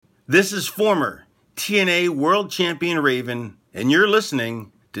This is former TNA World Champion Raven, and you're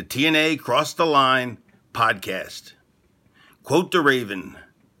listening to TNA Cross the Line podcast. Quote the Raven,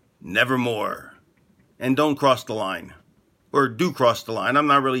 nevermore. And don't cross the line. Or do cross the line. I'm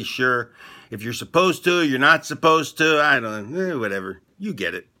not really sure if you're supposed to, you're not supposed to. I don't know. Whatever. You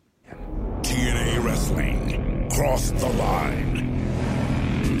get it. TNA Wrestling. Cross the Line.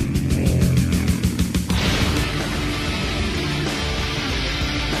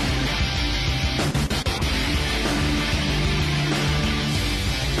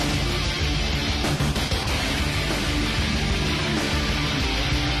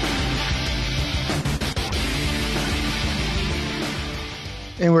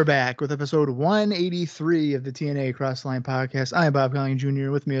 And we're back with episode 183 of the TNA Cross the Line podcast. I'm Bob Colling Jr.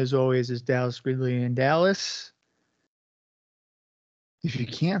 With me, as always, is Dallas Gridley and Dallas. If you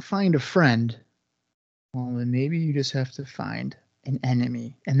can't find a friend, well, then maybe you just have to find an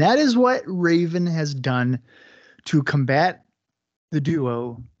enemy. And that is what Raven has done to combat the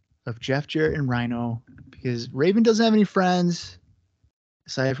duo of Jeff Jarrett and Rhino, because Raven doesn't have any friends.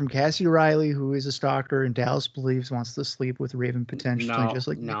 Aside from Cassie Riley, who is a stalker and Dallas believes wants to sleep with Raven potentially, just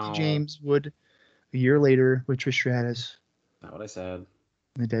like Mickey James would a year later with Trish Stratus. Not what I said.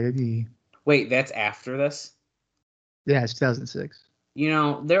 In the WWE. Wait, that's after this? Yeah, it's 2006. You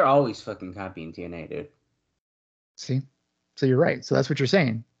know, they're always fucking copying TNA, dude. See? So you're right. So that's what you're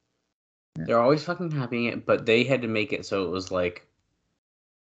saying. Yeah. They're always fucking copying it, but they had to make it so it was like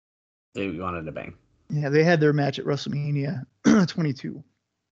they wanted to bang. Yeah, they had their match at WrestleMania 22.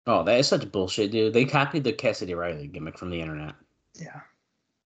 Oh, that is such bullshit, dude. They copied the Cassidy Riley gimmick from the internet. Yeah.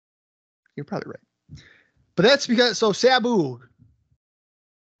 You're probably right. But that's because, so Sabu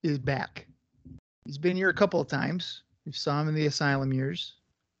is back. He's been here a couple of times. We saw him in the Asylum years.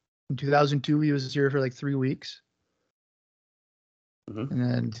 In 2002, he was here for like 3 weeks. Mm-hmm. And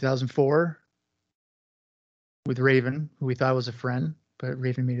then in 2004, with Raven, who we thought was a friend, but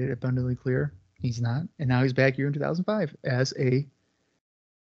Raven made it abundantly clear he's not. And now he's back here in 2005 as an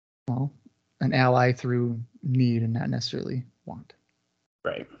ally through need and not necessarily want.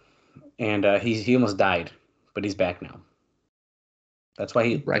 Right. And he almost died, but he's back now. That's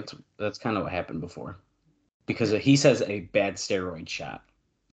why that's kind of what happened before. Because he says a bad steroid shot.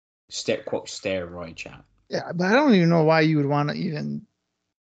 Quote, steroid shot. Yeah, but I don't even know why you would want to even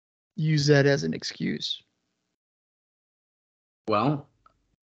use that as an excuse. Well,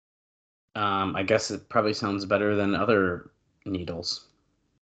 I guess it probably sounds better than other needles.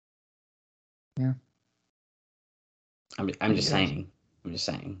 Yeah. I'm just saying.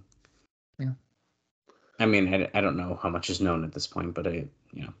 Yeah. I mean, I don't know how much is known at this point, but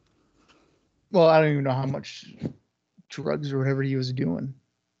Well, I don't even know how much drugs or whatever he was doing.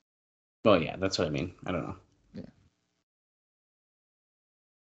 Well, yeah, that's what I mean. I don't know. Yeah.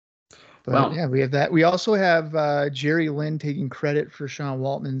 But yeah, we have that. We also have Jerry Lynn taking credit for Sean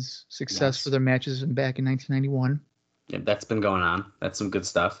Waltman's success for their matches back in 1991. Yeah, that's been going on. That's some good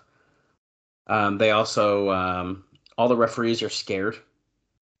stuff. They also, all the referees are scared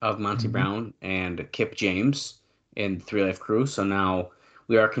of Monty Brown and Kip James in 3 Life Crew. So now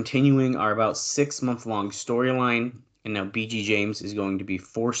we are continuing our about 6-month-long storyline. And now BG James is going to be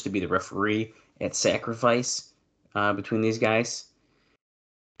forced to be the referee at Sacrifice between these guys.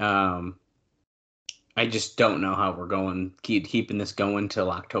 I just don't know how we're keeping this going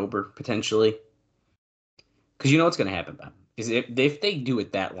till October, potentially. Because you know what's going to happen, Bob, is if they do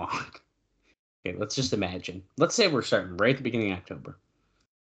it that long. Okay, let's just imagine. Let's say we're starting right at the beginning of October.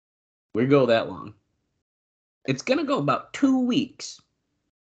 We go that long. It's going to go about 2 weeks.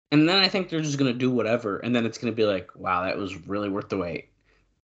 And then I think they're just going to do whatever. And then it's going to be like, wow, that was really worth the wait.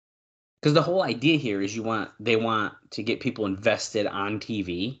 Because the whole idea here is they want to get people invested on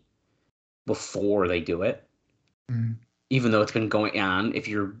TV before they do it. Mm. Even though it's been going on, if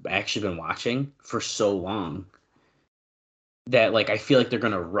you've actually been watching for so long, that like I feel like they're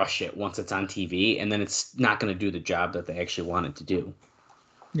going to rush it once it's on TV, and then it's not going to do the job that they actually want it to do.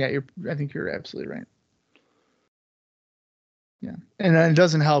 Yeah, I think you're absolutely right. Yeah, and it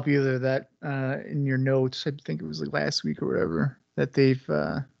doesn't help either that in your notes, I think it was like last week or whatever, that they've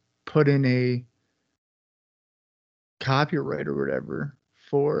put in a copyright or whatever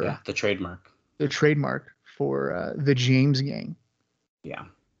for the trademark. The trademark for the James Gang. Yeah,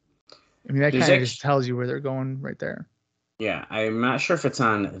 I mean that kind of just tells you where they're going right there. Yeah, I'm not sure if it's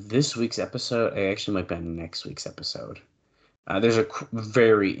on this week's episode. It actually might be on next week's episode. There's a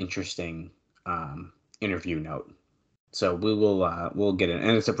very interesting interview note. So we'll get in,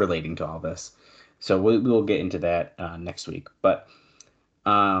 and it's relating to all this. So we'll get into that next week. But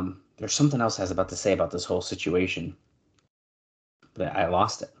there's something else I was about to say about this whole situation, but I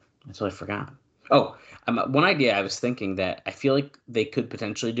lost it. I totally forgot. Oh, one idea I was thinking that I feel like they could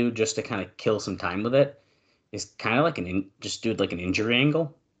potentially do just to kind of kill some time with it is kind of like just do like an injury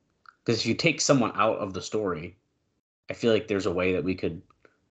angle. Because if you take someone out of the story, I feel like there's a way that we could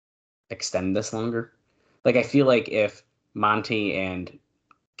extend this longer. Like I feel like if Monty and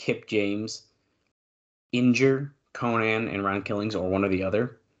Kip James injure Conan and Ron Killings or one or the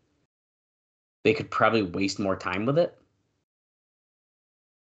other, they could probably waste more time with it.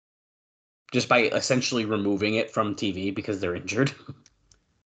 Just by essentially removing it from TV because they're injured.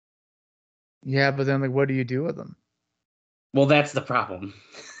 Yeah, but then like, what do you do with them? Well, that's the problem.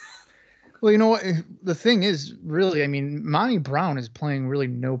 Well, you know what? The thing is, really, I mean, Monty Brown is playing really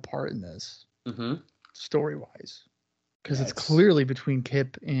no part in this story-wise, because it's clearly between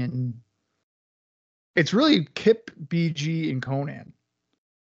Kip and it's really Kip, BG, and Conan.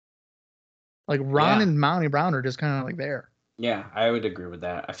 Like Ron and Monty Brown are just kind of like there. Yeah, I would agree with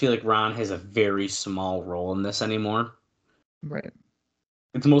that. I feel like Ron has a very small role in this anymore. Right.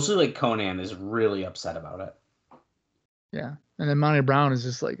 It's mostly like Conan is really upset about it. Yeah. And then Monty Brown is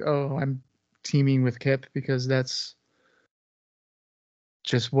just like, oh, I'm teaming with Kip because that's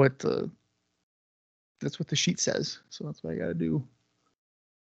just what the sheet says. So that's what I got to do.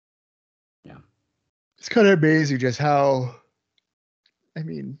 Yeah. It's kind of amazing just how, I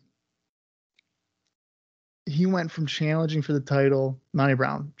mean, he went from challenging for the title, Monty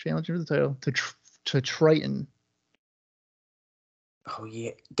Brown, challenging for the title, to Triton. Oh,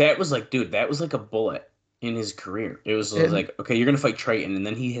 yeah. That was like, dude, that was like a bullet in his career. It was like, okay, you're going to fight Triton, and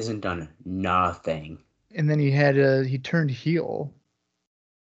then he hasn't done nothing. And then he turned heel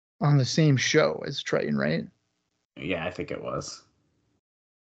on the same show as Triton, right? Yeah, I think it was.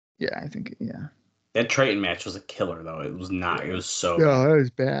 Yeah, I think, yeah. That Triton match was a killer, though. It was not. It was so bad. That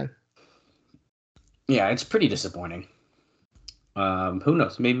was bad. Yeah, it's pretty disappointing. Who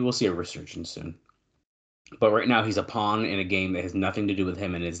knows? Maybe we'll see a resurgence soon. But right now, he's a pawn in a game that has nothing to do with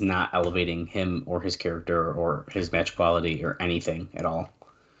him and is not elevating him or his character or his match quality or anything at all.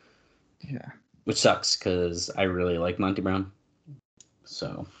 Yeah. Which sucks, because I really like Monty Brown.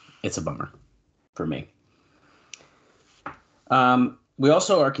 So, it's a bummer for me. We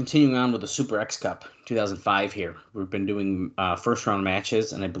also are continuing on with the Super X Cup 2005 here. We've been doing first round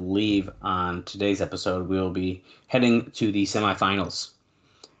matches, and I believe on today's episode we'll be heading to the semifinals.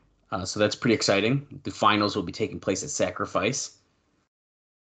 So that's pretty exciting. The finals will be taking place at Sacrifice.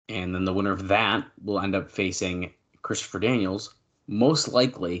 And then the winner of that will end up facing Christopher Daniels, most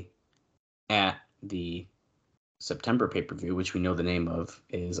likely at the September pay-per-view, which we know the name of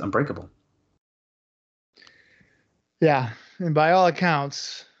is Unbreakable. Yeah, and by all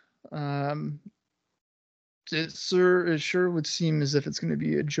accounts, it sure would seem as if it's going to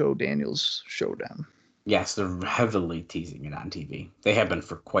be a Joe Daniels showdown. Yes, they're heavily teasing it on TV. They have been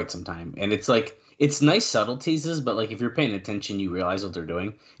for quite some time. And it's like, it's nice subtle teases, but like if you're paying attention, you realize what they're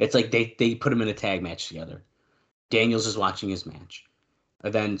doing. It's like they put them in a tag match together. Daniels is watching his match.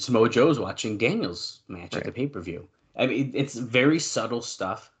 And then Samoa Joe's watching Daniels' match at the pay-per-view. I mean, it's very subtle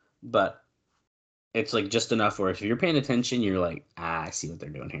stuff, but it's like just enough where if you're paying attention, you're like, I see what they're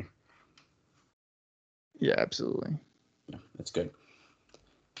doing here. Yeah, absolutely. Yeah, that's good.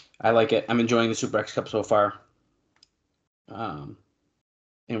 I like it. I'm enjoying the Super X Cup so far. And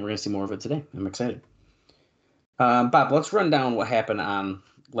we're going to see more of it today. I'm excited. Bob, let's run down what happened on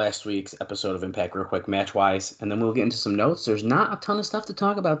last week's episode of Impact real quick, match-wise, and then we'll get into some notes. There's not a ton of stuff to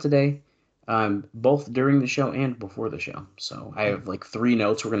talk about today, both during the show and before the show. So I have like 3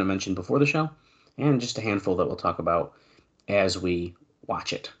 notes we're going to mention before the show, and just a handful that we'll talk about as we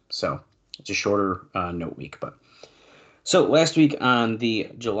watch it. So it's a shorter note week, but... So last week on the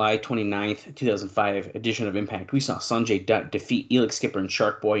July 29th, 2005 edition of Impact, we saw Sanjay Dutt defeat Elix Skipper and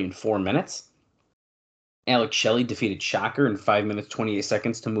Shark Boy in 4 minutes. Alex Shelley defeated Shocker in 5 minutes 28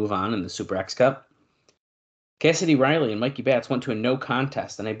 seconds to move on in the Super X Cup. Cassidy Riley and Mikey Batts went to a no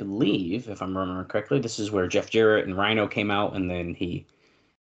contest, and I believe, if I'm remembering correctly, this is where Jeff Jarrett and Rhino came out, and then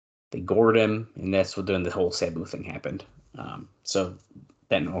they gored him, and that's when the whole Sabu thing happened. So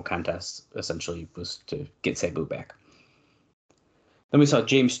that no contest essentially was to get Sabu back. Then we saw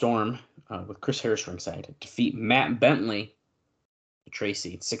James Storm with Chris Harris ringside defeat Matt Bentley,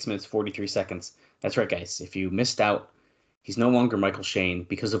 Tracy, 6 minutes 43 seconds. That's right, guys. If you missed out, he's no longer Michael Shane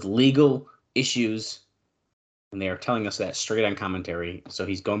because of legal issues, and they are telling us that straight on commentary. So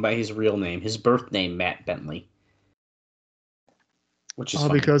he's going by his real name, his birth name, Matt Bentley, which is all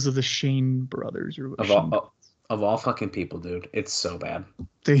funny. Because of the Shane brothers or of all fucking people, dude. It's so bad.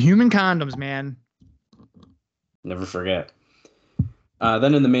 The human condoms, man. Never forget.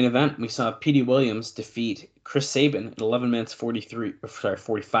 Then in the main event, we saw Petey Williams defeat Chris Sabin at 11 minutes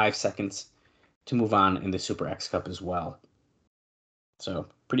 45 seconds to move on in the Super X Cup as well. So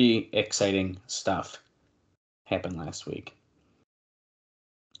pretty exciting stuff happened last week.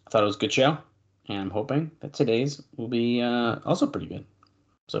 I thought it was a good show, and I'm hoping that today's will be also pretty good.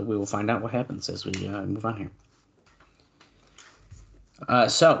 So we will find out what happens as we move on here.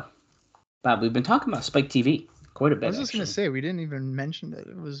 So, Bob, we've been talking about Spike TV quite a bit. I was just going to say, we didn't even mention that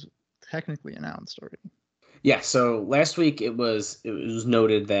it was technically announced already. Yeah, so last week it was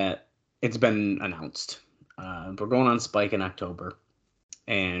noted that it's been announced. We're going on Spike in October,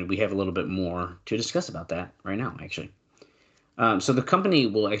 and we have a little bit more to discuss about that right now, actually. So the company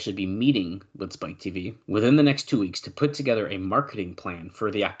will actually be meeting with Spike TV within the next 2 weeks to put together a marketing plan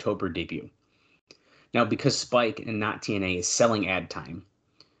for the October debut. Now, because Spike and not TNA is selling ad time,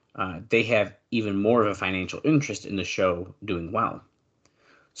 they have even more of a financial interest in the show doing well.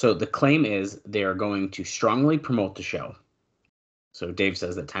 So the claim is they are going to strongly promote the show. So Dave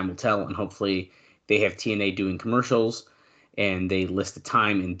says that time will tell, and hopefully they have TNA doing commercials and they list the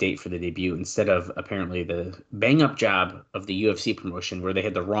time and date for the debut instead of apparently the bang-up job of the UFC promotion where they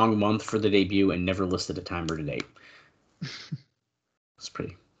had the wrong month for the debut and never listed a time or a date. It's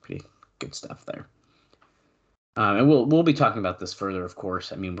pretty good stuff there. And we'll be talking about this further, of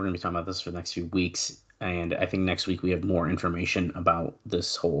course. I mean, we're going to be talking about this for the next few weeks, and I think next week we have more information about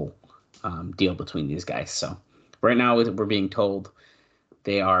this whole deal between these guys. So right now we're being told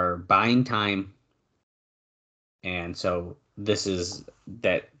they are buying time, and so this is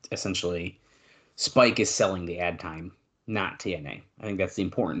that essentially Spike is selling the ad time, not TNA. I think that's the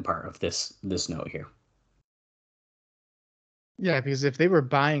important part of this note here. Yeah, because if they were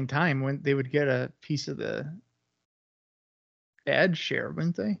buying time, they would get a piece of the ad share,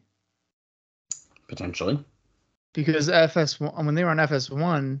 wouldn't they? Potentially. Because FS1, when they were on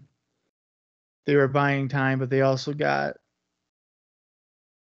FS1, they were buying time, but they also got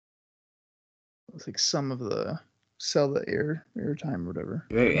like some of the sell the air time or whatever.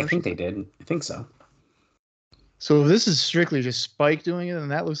 I think they did. I think so. So if this is strictly just Spike doing it, then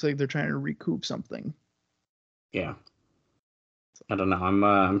that looks like they're trying to recoup something. Yeah. I don't know.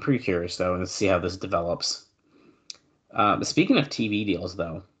 I'm pretty curious though, and see how this develops. Speaking of TV deals,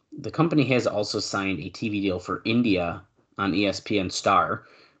 though, the company has also signed a TV deal for India on ESPN Star,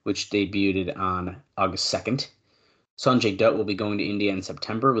 which debuted on August 2nd. Sanjay Dutt will be going to India in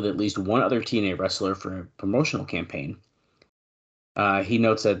September with at least one other TNA wrestler for a promotional campaign. He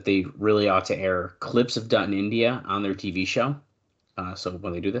notes that they really ought to air clips of Dutt in India on their TV show. So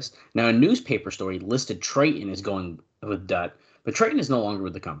when they do this. Now, a newspaper story listed Triton as going with Dutt, but Triton is no longer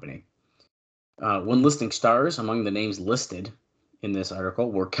with the company. When listing stars, among the names listed in this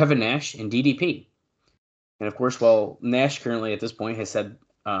article were Kevin Nash and DDP. And of course, while Nash currently at this point has said,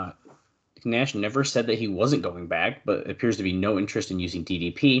 Nash never said that he wasn't going back, but appears to be no interest in using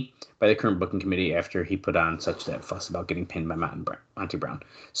DDP by the current booking committee after he put on such that fuss about getting pinned by Monty Brown.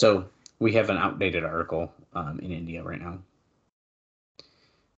 So we have an outdated article in India right now.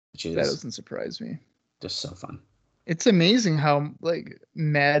 Which is that doesn't surprise me. Just so fun. It's amazing how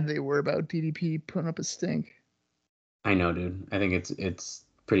mad they were about DDP putting up a stink. I know, dude. I think it's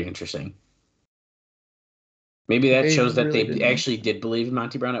pretty interesting. Maybe that shows that really they actually did believe in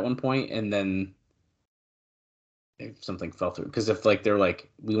Monty Brown at one point, and then something fell through. Because if they're like,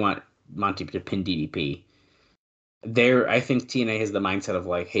 we want Monty to pin DDP, I think TNA has the mindset of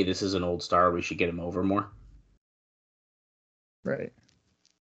like, hey, this is an old star, we should get him over more. Right.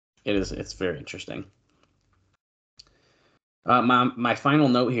 It's very interesting. My final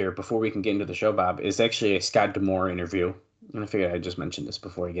note here before we can get into the show, Bob, is actually a Scott D'Amore interview. And I figured I'd just mention this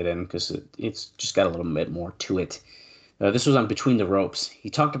before I get in because it's just got a little bit more to it. This was on Between the Ropes. He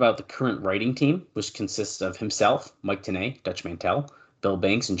talked about the current writing team, which consists of himself, Mike Tenay, Dutch Mantell, Bill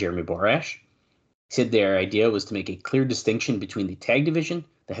Banks, and Jeremy Borash. He said their idea was to make a clear distinction between the tag division,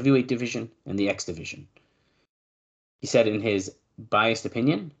 the heavyweight division, and the X division. He said in his biased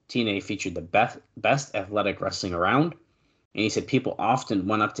opinion, TNA featured the best athletic wrestling around. And he said people often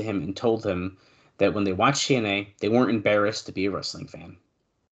went up to him and told him that when they watched TNA, they weren't embarrassed to be a wrestling fan.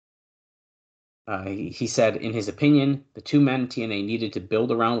 He said, in his opinion, the two men TNA needed to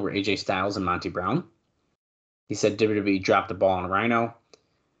build around were AJ Styles and Monty Brown. He said WWE dropped the ball on Rhino.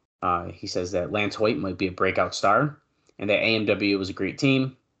 He says that Lance Hoyt might be a breakout star, and that AMW was a great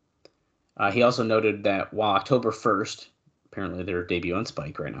team. He also noted that while October 1st, apparently their debut on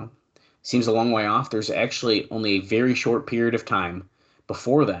Spike right now, seems a long way off, there's actually only a very short period of time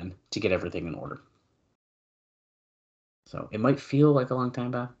before then to get everything in order. So it might feel like a long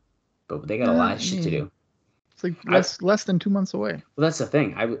time, Bob, but they got a lot of shit to do. It's like less than 2 months away. Well, that's the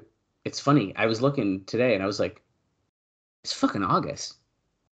thing. it's funny. I was looking today and I was like, it's fucking August.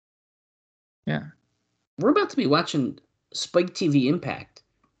 Yeah. We're about to be watching Spike TV Impact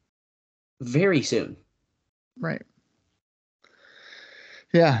very soon. Right.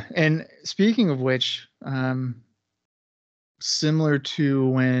 Yeah. And speaking of which, similar to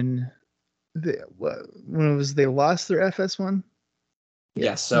when they lost their FS1.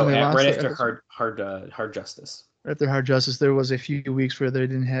 Yeah, so when they lost right their after FS1. Hard Justice. Right after Hard Justice, there was a few weeks where they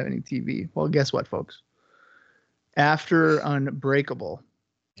didn't have any TV. Well, guess what, folks? After Unbreakable,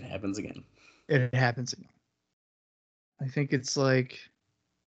 It happens again. it happens again. I think it's like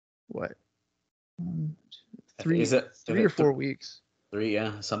what, Is it 3 or 4 weeks 3?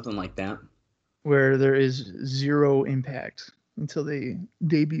 Yeah, something like that. where there is zero impact until they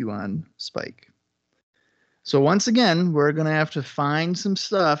debut on Spike. So once again, we're gonna have to find some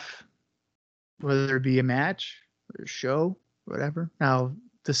stuff, whether it be a match or a show, whatever. Now,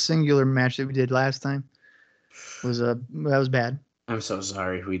 the singular match that we did last time that was bad. I'm so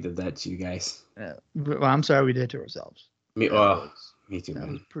sorry we did that to you guys. Well, I'm sorry we did it to ourselves. Me too, That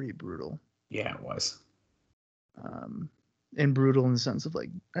man. was pretty brutal. Yeah, it was. And brutal in the sense of like,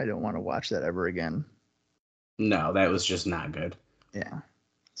 I don't want to watch that ever again. No, that was just not good. Yeah.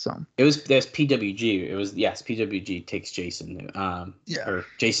 So There's PWG. It was, yes, PWG takes Jason. Yeah. Or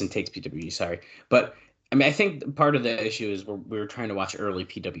Jason takes PWG. Sorry, but I mean, I think part of the issue is we were trying to watch early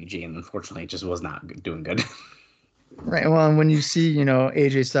PWG, and unfortunately, it just was not doing good. Right. Well, and when you see,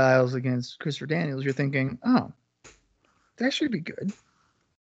 AJ Styles against Christopher Daniels, you're thinking, oh, that should be good.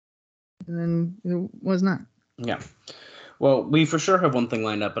 And then it was not. Yeah. Well, we for sure have one thing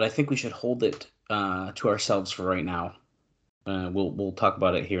lined up, but I think we should hold it to ourselves for right now. We'll talk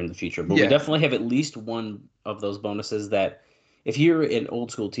about it here in the future, but we definitely have at least one of those bonuses that, if you're an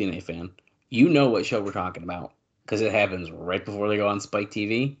old school TNA fan, you know what show we're talking about because it happens right before they go on Spike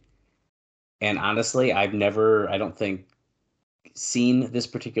TV. And honestly, I don't think, seen this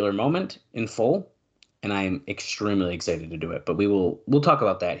particular moment in full, and I am extremely excited to do it. But we'll talk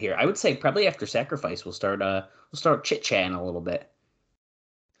about that here. I would say probably after Sacrifice, we'll start chit chatting a little bit.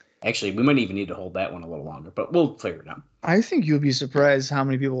 Actually, we might even need to hold that one a little longer, but we'll figure it out. I think you'll be surprised how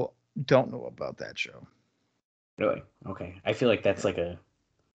many people don't know about that show. Really? Okay. I feel like that's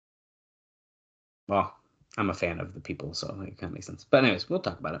well, I'm a fan of the people, so it kind of makes sense. But anyways, we'll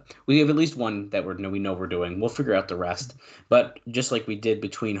talk about it. We have at least one that we know we're doing. We'll figure out the rest. But just like we did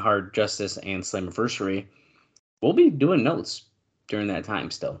between Hard Justice and Slammiversary, we'll be doing notes during that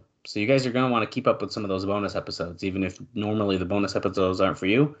time still. So you guys are going to want to keep up with some of those bonus episodes, even if normally the bonus episodes aren't for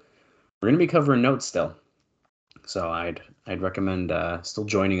you. We're going to be covering notes still. So I'd recommend still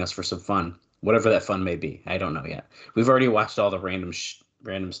joining us for some fun, whatever that fun may be. I don't know yet. We've already watched all the random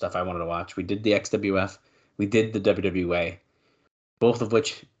stuff I wanted to watch. We did the XWF. We did the WWA, both of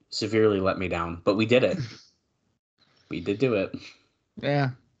which severely let me down, but we did it. We did do it. Yeah.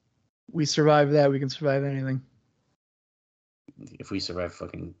 We survived that. We can survive anything. If we survive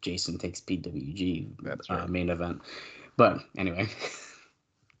fucking Jason Takes PWG That's right. Main event. But anyway.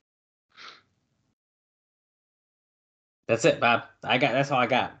 That's it, Bob. That's all I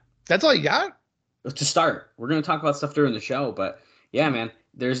got. That's all you got? To start. We're gonna talk about stuff during the show, but yeah, man.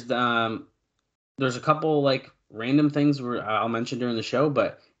 There's a couple like random things I'll mention during the show,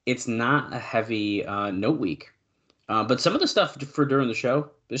 but it's not a heavy note week. But some of the stuff for during the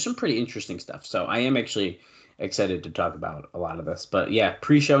show, there's some pretty interesting stuff. So I am actually excited to talk about a lot of this. But yeah,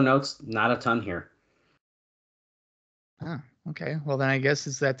 pre-show notes, not a ton here. Oh, okay. Well, then I guess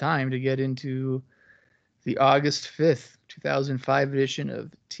it's that time to get into the August 5th, 2005 edition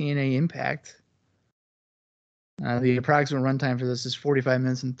of TNA Impact. The approximate runtime for this is 45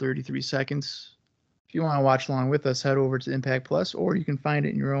 minutes and 33 seconds. If you want to watch along with us, head over to Impact Plus, or you can find it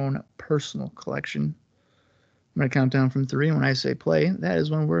in your own personal collection. I'm going to count down from 3. When I say play, that is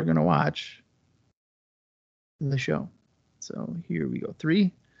when we're going to watch the show. So here we go.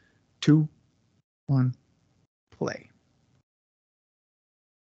 3, 2, 1, play.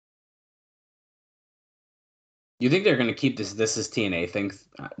 You think they're going to keep this is TNA thing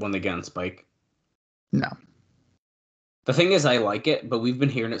when they get on Spike? No. The thing is, I like it, but we've been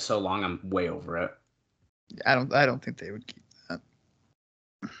hearing it so long, I'm way over it. I don't think they would keep that.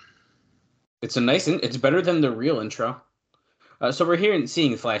 It's better than the real intro. So we're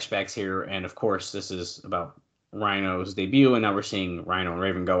seeing flashbacks here, and of course, this is about Rhino's debut, and now we're seeing Rhino and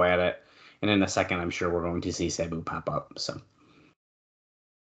Raven go at it. And in a second, I'm sure we're going to see Sabu pop up. So,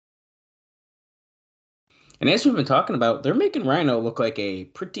 and as we've been talking about, they're making Rhino look like a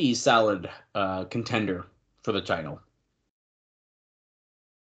pretty solid contender for the title.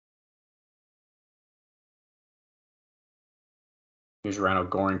 Here's Rhino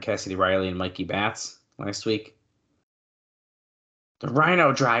Gorin, Cassidy Riley, and Mikey Batts last week. The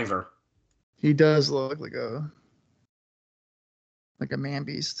Rhino Driver. He does look like a man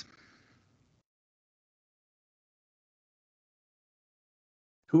beast.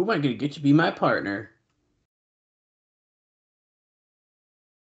 Who am I going to get to be my partner?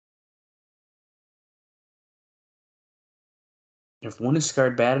 If one is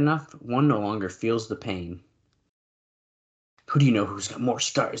scarred bad enough, one no longer feels the pain. Who do you know who's got more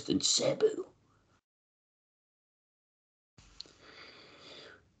scars than Sabu?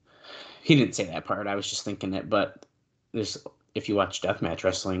 He didn't say that part. I was just thinking it, but if you watch deathmatch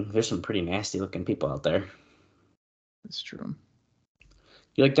wrestling, there's some pretty nasty looking people out there. That's true.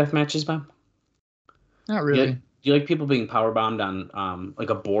 You like death matches, Bob? Not really. Do you like people being power bombed on like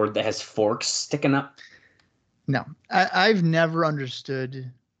a board that has forks sticking up? No, I've never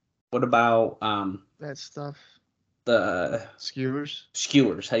understood. What about that stuff? The skewers.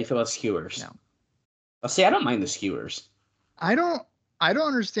 Skewers. How do you feel about skewers? No. I'll say I don't mind the skewers. I don't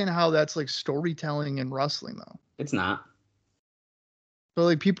understand how that's like storytelling in wrestling though. It's not. But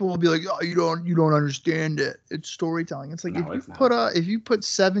like people will be like, "Oh, you don't understand it. It's storytelling." It's like No, if you put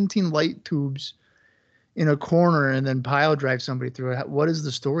 17 light tubes in a corner and then pile drive somebody through it, what is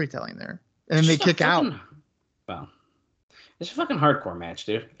the storytelling there? And then they kick out. Well, it's a fucking hardcore match,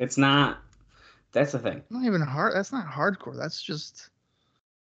 dude. It's not. That's the thing. Not even hard. That's not hardcore. That's just.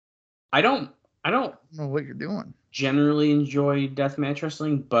 I don't know what you're doing. Generally enjoy deathmatch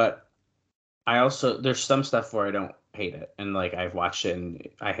wrestling, but I also there's some stuff where I don't hate it, and like I've watched it and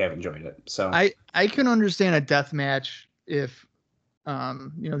I have enjoyed it. So I can understand a death match if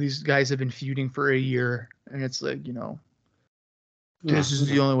these guys have been feuding for a year and it's like this is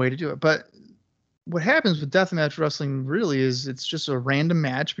the only way to do it. But what happens with deathmatch wrestling really is it's just a random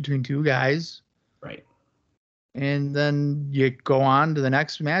match between two guys, right? And then you go on to the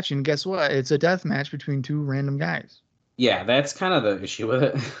next match, and guess what? It's a death match between two random guys. Yeah, that's kind of the issue with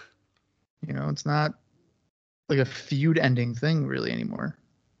it. It's not like a feud ending thing really anymore.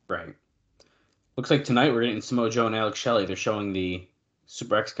 Right. Looks like tonight we're getting Samoa Joe and Alex Shelley. They're showing the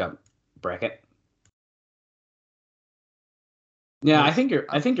Super X Cup bracket. Yeah, I think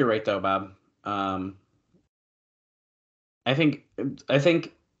you're right though, Bob. I think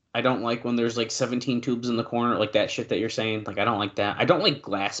I don't like when there's like 17 tubes in the corner, like that shit that you're saying. Like I don't like that. I don't like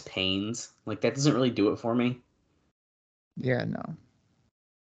glass panes. Like that doesn't really do it for me. Yeah, no.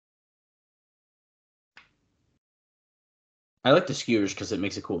 I like the skewers because it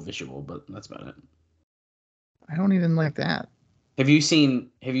makes a cool visual, but that's about it. I don't even like that. Have you seen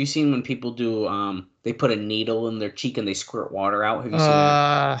when people do they put a needle in their cheek and they squirt water out? Have you seen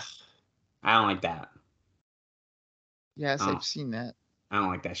that? I don't like that. Yes, I've seen that. I don't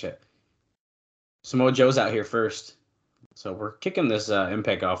like that shit. Samoa Joe's out here first. So we're kicking this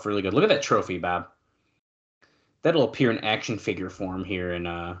Impact off really good. Look at that trophy, Bob. That'll appear in action figure form here in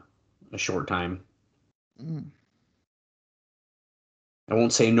a short time. I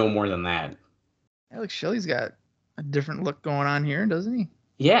won't say no more than that. Alex Shelley's got a different look going on here, doesn't he?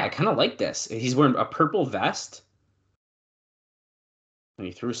 Yeah, I kind of like this. He's wearing a purple vest. And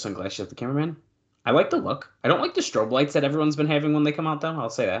he threw his sunglasses at the cameraman. I like the look. I don't like the strobe lights that everyone's been having when they come out, though. I'll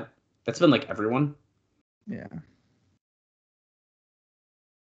say that. That's been like everyone. Yeah.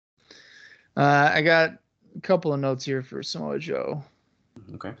 I got a couple of notes here for Samoa Joe.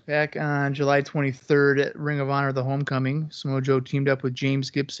 Okay. Back on July 23rd at Ring of Honor The Homecoming, Samoa Joe teamed up with James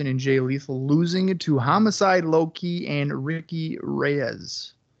Gibson and Jay Lethal, losing to Homicide, Low-Ki, and Ricky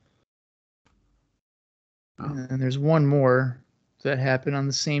Reyes. Oh. And there's one more that happened on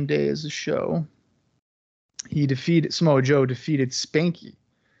the same day as the show. Samoa Joe defeated Spanky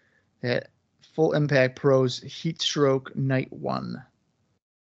at Full Impact Pro's Heat Stroke Night 1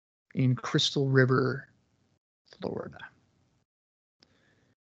 in Crystal River, Florida.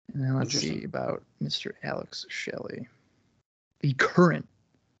 And then let's see about Mr. Alex Shelley, the current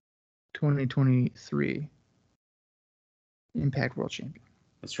 2023 Impact World Champion.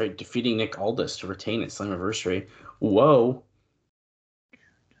 That's right, defeating Nick Aldis to retain its Slammiversary. Whoa.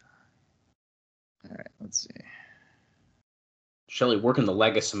 All right, let's see. Shelley working the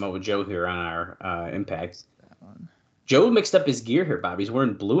leg of Samoa Joe here on our Impact. That one. Joe mixed up his gear here, Bob. He's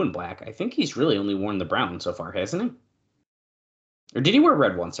wearing blue and black. I think he's really only worn the brown so far, hasn't he? Or did he wear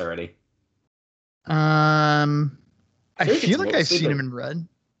red once already? I feel like I've seen him in red.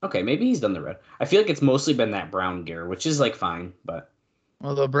 Okay, maybe he's done the red. I feel like it's mostly been that brown gear, which is like fine, but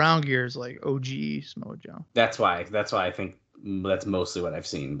well, the brown gear is like OG Samoa Joe. That's why I think that's mostly what I've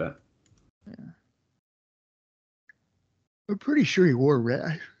seen, but yeah. I'm pretty sure he wore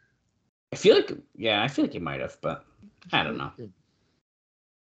red. I feel like he might have, but I don't know.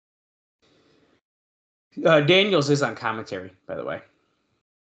 Daniels is on commentary, by the way.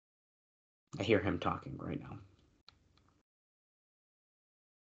 I hear him talking right now.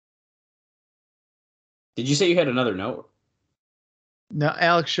 Did you say you had another note? No,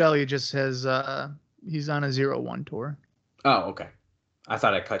 Alex Shelley just says he's on a 0-1 tour. Oh, okay. I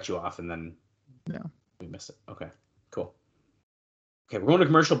thought I cut you off and then No. we missed it. Okay, cool. Okay, we're going to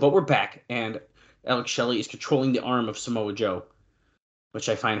commercial, but we're back, and Alex Shelley is controlling the arm of Samoa Joe, which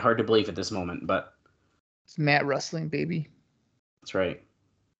I find hard to believe at this moment, but It's Matt Wrestling, baby. that's right.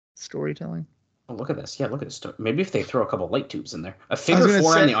 Storytelling. Oh, look at this. Yeah, look at this. Maybe if they throw a couple light tubes in there. A I was figure gonna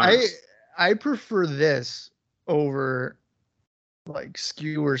four on say, the arms. I prefer this over like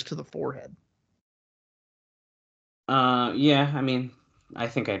skewers to the forehead. Yeah, I mean, I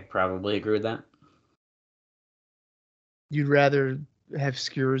think I'd probably agree with that. You'd rather have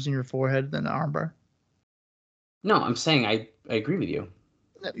skewers in your forehead than an armbar? No, I'm saying I agree with you.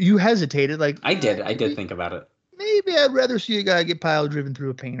 You hesitated, like I did think about it. Maybe I'd rather see a guy get pile driven through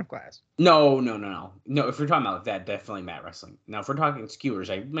a pane of glass. No. No, if we're talking about that, definitely Matt Wrestling. Now, if we're talking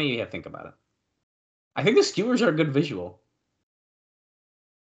skewers, I may have to think about it. I think the skewers are a good visual.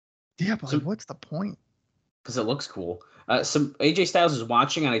 Yeah, but like, what's the point? Because it looks cool. Some AJ Styles is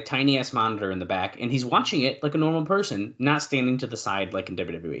watching on a tiny ass monitor in the back, and he's watching it like a normal person, not standing to the side like in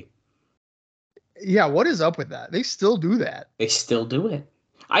WWE. Yeah, what is up with that? They still do that. They still do it.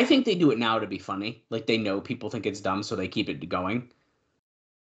 I think they do it now to be funny. Like they know people think it's dumb, so they keep it going.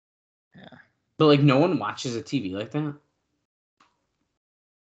 Yeah. But like no one watches a TV like that.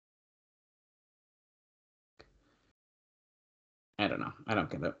 I don't know. I don't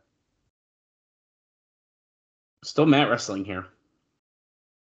get it. Still Matt Wrestling here.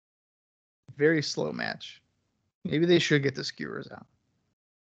 Very slow match. Maybe they should get the skewers out.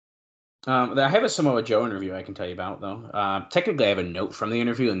 I have a Samoa Joe interview I can tell you about, though. Technically, I have a note from the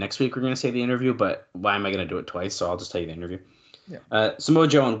interview, and next week we're going to say the interview, but why am I going to do it twice? So I'll just tell you the interview. Yeah. Samoa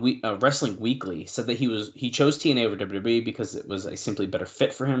Joe on Wrestling Weekly said that he chose TNA over WWE because it was a simply better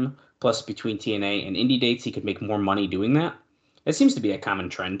fit for him. Plus, between TNA and indie dates, he could make more money doing that. It seems to be a common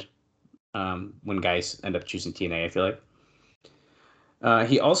trend when guys end up choosing TNA, I feel like.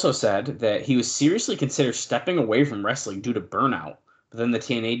 He also said that he was seriously considered stepping away from wrestling due to burnout. But then the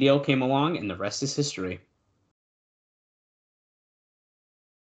TNA deal came along, and the rest is history.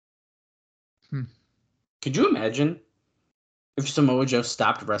 Could you imagine if Samoa Joe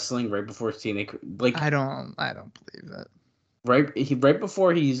stopped wrestling right before TNA? Like I don't believe that. Right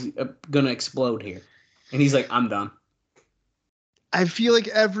before he's gonna explode here, and he's like, "I'm done." I feel like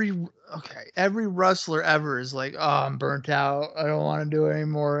every wrestler ever is like, oh, I'm burnt out. I don't want to do it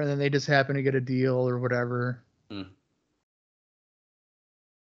anymore. And then they just happen to get a deal or whatever.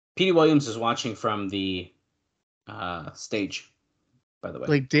 Petey Williams is watching from the stage, by the way.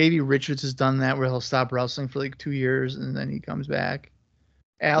 Like Davey Richards has done that where he'll stop wrestling for like 2 years and then he comes back.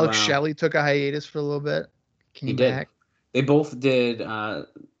 Alex Shelley took a hiatus for a little bit. Came back. They both did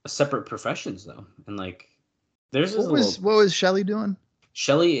separate professions though. And like there's what was Shelley doing?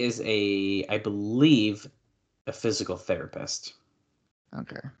 Shelley is I believe a physical therapist.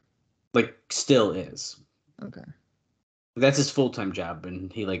 Okay. Like still is. Okay. That's his full-time job,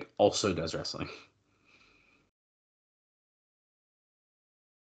 and he like also does wrestling.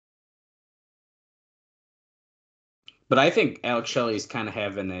 But I think Alex Shelley is kind of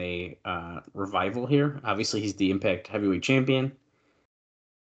having a revival here. Obviously, he's the Impact Heavyweight Champion,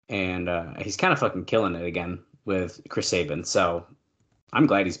 and he's kind of fucking killing it again with Chris Sabin. So I'm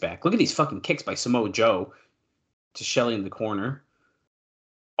glad he's back. Look at these fucking kicks by Samoa Joe to Shelley in the corner.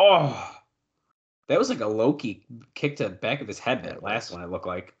 Oh, that was like a low-key kick to the back of his head. That last one, it looked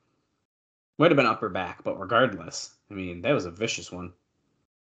like. Might have been upper back, but regardless, I mean, that was a vicious one.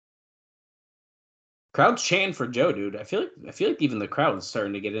 Crowd's chanting for Joe, dude. I feel like even the crowd is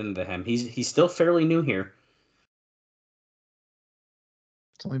starting to get into him. He's still fairly new here.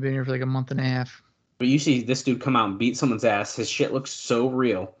 It's only been here for like a month and a half. But you see this dude come out and beat someone's ass. His shit looks so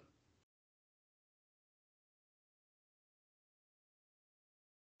real.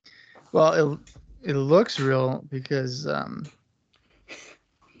 Well, it looks real because it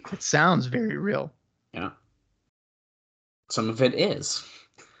sounds very real. Yeah. Some of it is.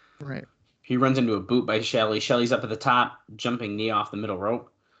 Right. He runs into a boot by Shelley. Shelley's up at the top, jumping knee off the middle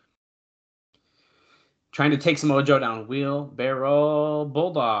rope. Trying to take Samoa Joe down. Wheelbarrow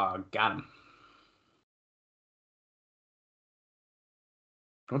Bulldog. Got him.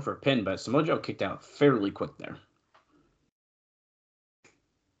 Going for a pin, but Samoa Joe kicked out fairly quick there.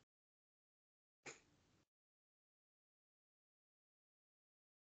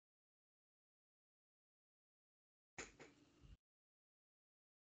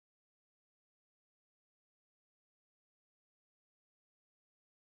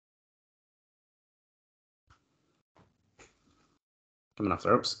 coming off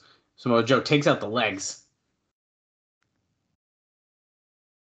the ropes. Samoa Joe takes out the legs.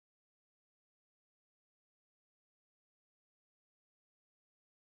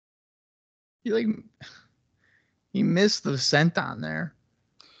 He missed the scent on there.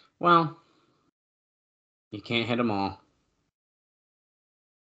 Well, you can't hit them all.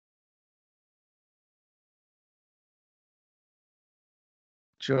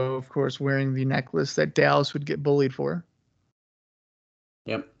 Joe, of course, wearing the necklace that Dallas would get bullied for.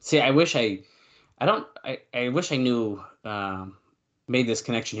 Yep. See, I wish I wish I knew, made this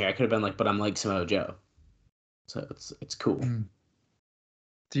connection here. I could have been like, but I'm like Samoa Joe. So it's cool. Mm.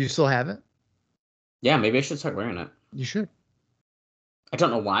 Do you still have it? Yeah, maybe I should start wearing it. You should. I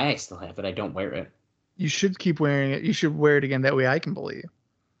don't know why I still have it. I don't wear it. You should keep wearing it. You should wear it again. That way I can bully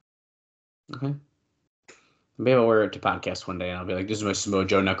you. Okay. Maybe I'll wear it to podcast one day and I'll be like, this is my Samoa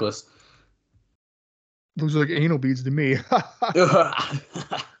Joe necklace. Looks like anal beads to me.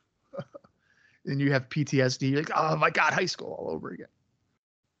 And you have PTSD. You're like, oh my God, high school all over again.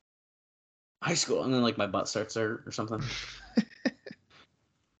 High school. And then like my butt starts there or something.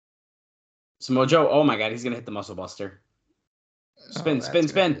 Samoa Joe, oh my God, he's going to hit the muscle buster. Spin.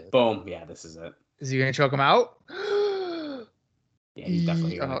 Boom. Yeah, this is it. Is he going to choke him out? Yeah, he's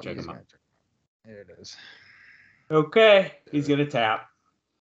definitely going to choke him out. There it is. Okay, he's going to tap.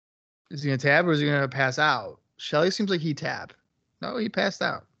 Is he going to tap or is he going to pass out? Shelly seems like he tapped. No, he passed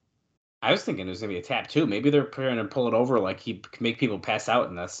out. I was thinking it was going to be a tap too. Maybe they're trying to pull it over like he can make people pass out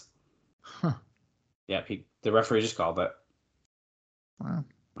in this. Huh. Yeah, the referee just called it.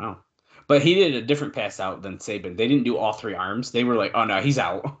 Wow. But he did a different pass out than Sabin. They didn't do all three arms. They were like, oh no, he's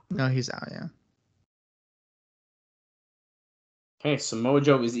out. No, he's out, yeah. Okay, Samoa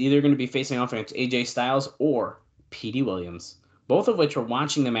Joe is either going to be facing off against AJ Styles or Petey Williams, both of which were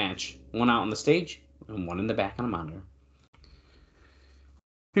watching the match, one out on the stage and one in the back on a monitor.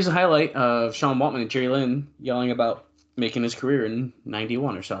 Here's a highlight of Sean Waltman and Jerry Lynn yelling about making his career in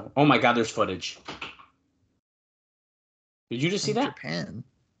 91 or so. Oh my God, there's footage. Did you just see that? Japan.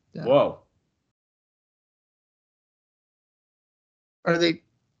 Yeah. Whoa. Are they...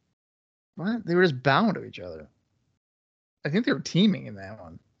 What? They were just bound to each other. I think they were teaming in that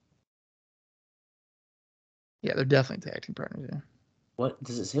one. Yeah, they're definitely tag team partners, yeah. What?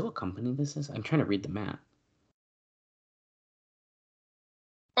 Does it say what company this is? I'm trying to read the map.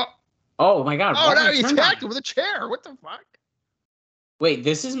 Oh my God. Oh, no, he attacked him with a chair. What the fuck? Wait,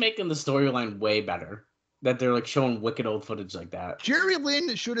 this is making the storyline way better. That they're like showing wicked old footage like that. Jerry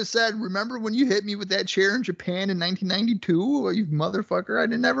Lynn should have said, remember when you hit me with that chair in Japan in 1992? You motherfucker. I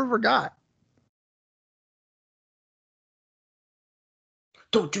never forgot.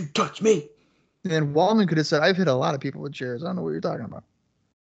 Don't you touch me. And then Wallman could have said, I've hit a lot of people with chairs. I don't know what you're talking about.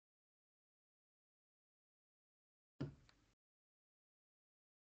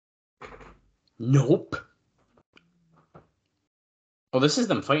 Nope. Oh, this is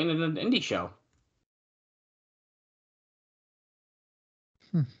them fighting in an indie show.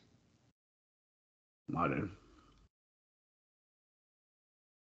 Modern.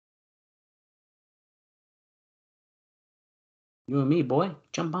 You and me, boy.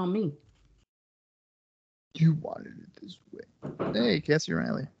 Jump on me. You wanted it this way. Hey, Cassie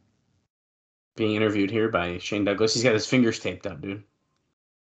Riley. Being interviewed here by Shane Douglas. He's got his fingers taped up, dude.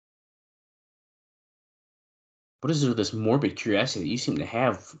 What is it with this morbid curiosity that you seem to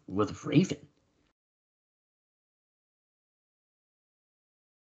have with Raven?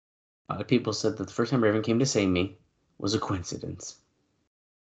 A lot of people said that the first time Raven came to save me was a coincidence.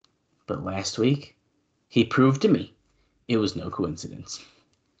 But last week, he proved to me it was no coincidence.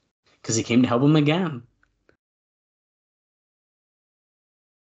 Because he came to help him again.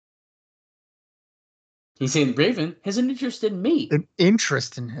 He's saying Raven has an interest in me. An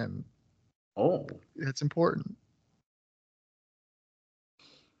interest in him. Oh. That's important.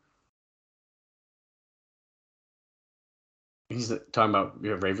 He's talking about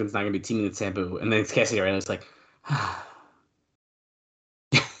Raven's not going to be teaming with Sabu. And then it's Cassidy Riley's like,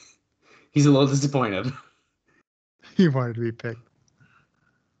 he's a little disappointed. He wanted to be picked.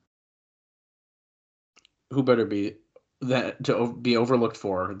 Who better be that to be overlooked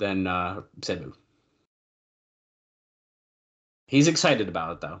for than Sabu? He's excited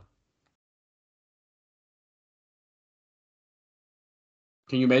about it, though.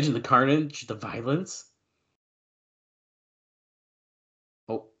 Can you imagine the carnage, the violence?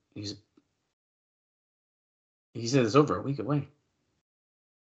 Oh, he said it's over a week away.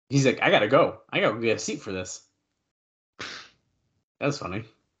 He's like, I gotta go. I gotta get a seat for this. That's funny.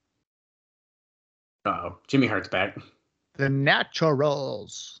 Uh-oh. Jimmy Hart's back. The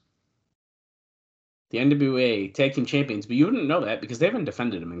Naturals. the NWA Tag Team Champions, but you wouldn't know that because they haven't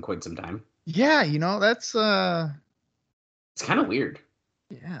defended them in quite some time. Yeah, that's It's kind of weird.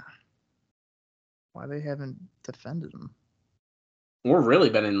 yeah. Why they haven't defended them? Or really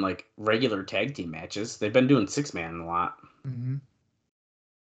been in like regular tag team matches. They've been doing 6-man a lot. Mm-hmm.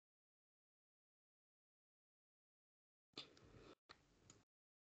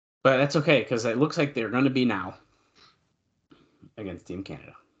 But that's okay because it looks like they're going to be now against Team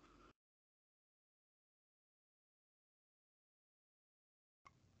Canada.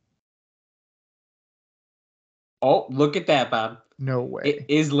 Oh, look at that, Bob. No way. It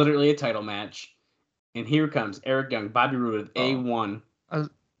is literally a title match. And here comes Eric Young, Bobby Roode with A1.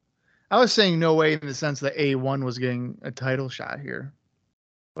 I was saying no way in the sense that A1 was getting a title shot here.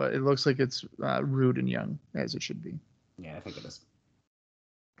 But it looks like it's Roode and Young, as it should be. Yeah, I think it is.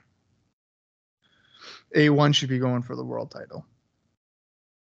 A1 should be going for the world title.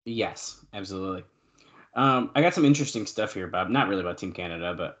 Yes, absolutely. I got some interesting stuff here, Bob. Not really about Team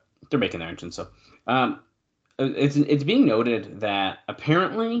Canada, but they're making their entrance. So it's being noted that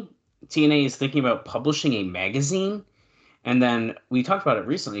apparently TNA is thinking about publishing a magazine. And then we talked about it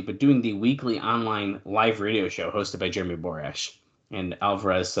recently, but doing the weekly online live radio show hosted by Jeremy Borash. And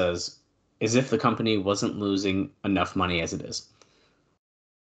Alvarez says, as if the company wasn't losing enough money as it is.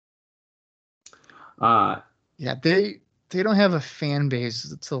 Yeah, they don't have a fan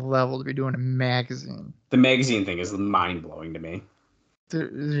base to the level to be doing a magazine. The magazine thing is mind-blowing to me.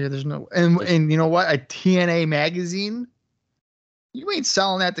 There's no... And you know what? A TNA magazine? You ain't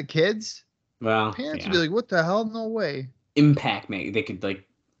selling that to kids. Well, parents would be like, what the hell? No way. Impact, they could like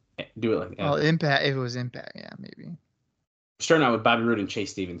do it like that. Oh, Impact. If it was Impact, yeah, maybe. Starting out with Bobby Roode and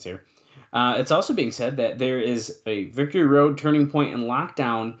Chase Stevens here. It's also being said that there is a Victory Road, Turning Point, and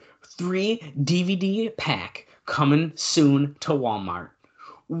Lockdown 3 DVD pack coming soon to Walmart.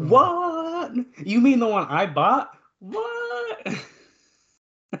 What? You mean the one I bought? What?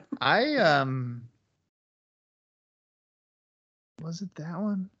 Was it that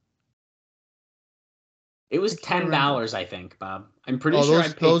one? It was $10, I think, Bob. I'm pretty sure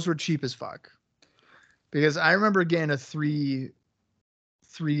those were cheap as fuck. Because I remember getting a three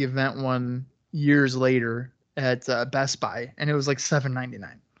event one years later at Best Buy, and it was like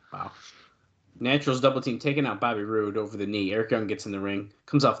 $7.99. Wow. Naturals double team taking out Bobby Roode over the knee. Eric Young gets in the ring,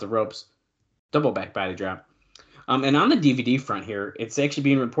 comes off the ropes, double back body drop. And on the DVD front here, it's actually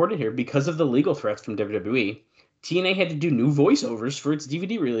being reported here because of the legal threats from WWE. TNA had to do new voiceovers for its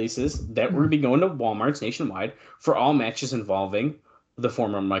DVD releases that were to be going to Walmarts nationwide for all matches involving the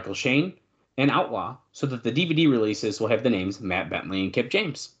former Michael Shane and Outlaw, so that the DVD releases will have the names Matt Bentley and Kip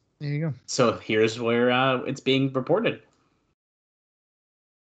James. There you go. So here's where it's being reported.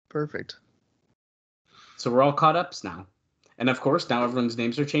 Perfect. So we're all caught up now. And of course, now everyone's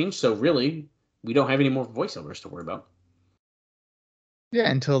names are changed, so really, we don't have any more voiceovers to worry about.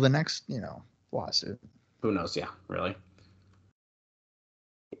 Yeah, until the next, lawsuit. Who knows? Yeah, really.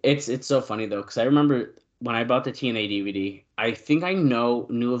 It's so funny though, because I remember when I bought the TNA DVD, I think I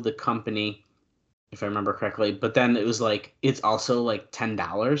knew of the company, if I remember correctly, but then it was like, it's also like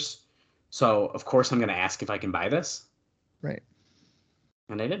 $10. So of course I'm going to ask if I can buy this. Right.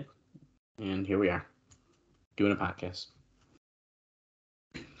 And I did. And here we are, doing a podcast.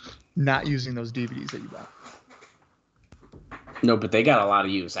 Not using those DVDs that you bought. No, but they got a lot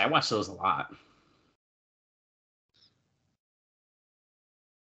of use. I watched those a lot.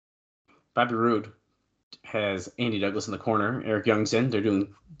 Bobby Roode has Andy Douglas in the corner. Eric Young's in. They're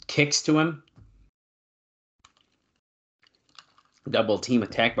doing kicks to him. Double team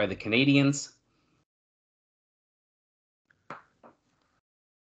attack by the Canadians.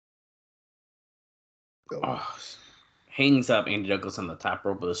 Oh, hangs up Andy Douglas on the top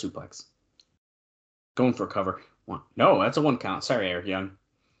rope with a suplex. Going for a cover. One. No, that's a 1 count. Sorry, Eric Young.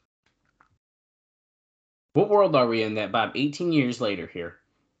 What world are we in that, Bob? 18 years later here.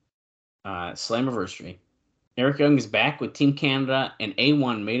 Slammiversary. Eric Young is back with Team Canada and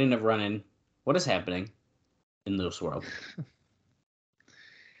A1 maiden of run-in. What is happening in this world?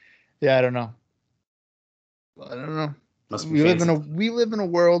 Yeah, I don't know. We live in a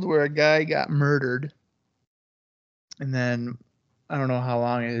world where a guy got murdered, and then I don't know how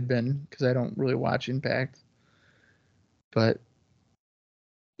long it had been because I don't really watch Impact, but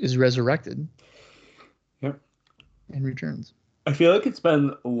is resurrected. Yep. And returns. I feel like it's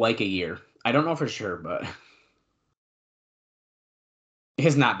been like a year. I don't know for sure, but it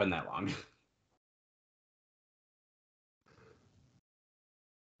has not been that long.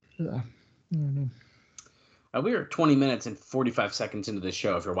 I don't know. We are 20 minutes and 45 seconds into the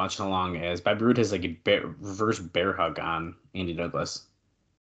show if you're watching along, as Bobby Roode has like a reverse bear hug on Andy Douglas.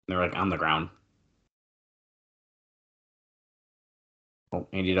 They're like on the ground. Oh,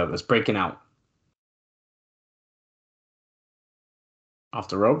 Andy Douglas breaking out. Off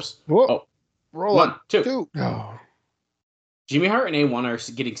the ropes. Whoa. Oh, Roll 1, up. 2. 2. Oh. Jimmy Hart and A1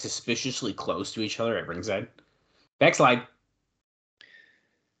 are getting suspiciously close to each other at ringside. Backslide.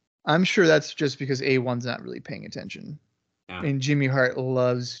 I'm sure that's just because A1's not really paying attention. Yeah. And Jimmy Hart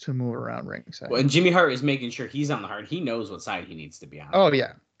loves to move around ringside. Well, and Jimmy Hart is making sure he's on the hard. He knows what side he needs to be on. Oh,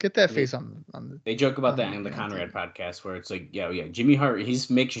 yeah. Get that face on the. They joke about that on the Conrad podcast where it's like, yeah, Jimmy Hart, he's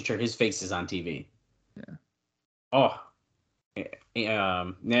making sure his face is on TV. Yeah. Oh.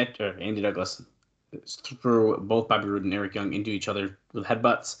 Andy Douglas threw both Bobby Roode and Eric Young into each other with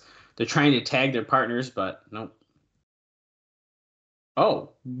headbutts. They're trying to tag their partners, but nope.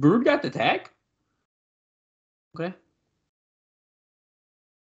 Oh, Roode got the tag? Okay.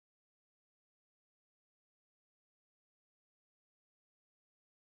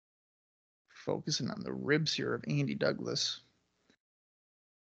 Focusing on the ribs here of Andy Douglas.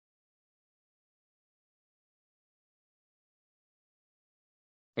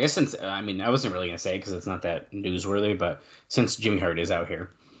 I guess I wasn't really going to say because it's not that newsworthy, but since Jimmy Hart is out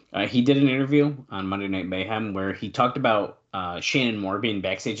here, he did an interview on Monday Night Mayhem where he talked about Shannon Moore being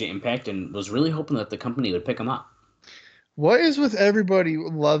backstage at Impact and was really hoping that the company would pick him up. What is with everybody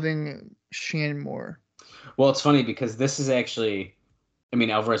loving Shannon Moore? Well, it's funny because this is actually,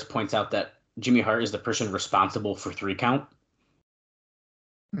 Alvarez points out that Jimmy Hart is the person responsible for 3 count.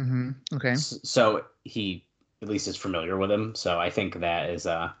 Mm-hmm. Okay. So he at least is familiar with him. So I think that is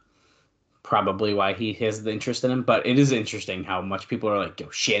probably why he has the interest in him. But it is interesting how much people are like, yo,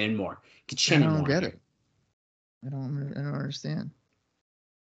 Shannon Moore. Get Shannon Moore. I don't get it. I don't understand.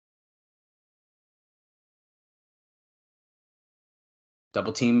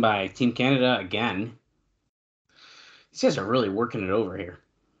 Double team by Team Canada again. These guys are really working it over here.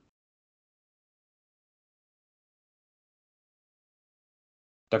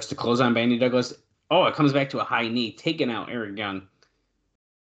 Ducks to close on Andy Douglas. Oh, it comes back to a high knee, taking out Eric Young.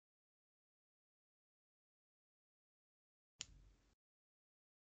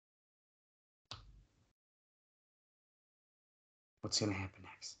 What's going to happen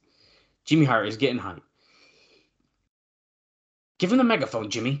next? Jimmy Hart is getting hyped. Give him the megaphone,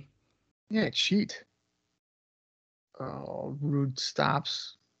 Jimmy. Yeah, cheat. Oh, Roode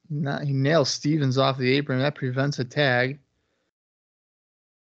stops. He nails Stevens off the apron. That prevents a tag.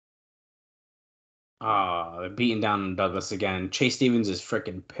 They're beating down Douglas again. Chase Stevens is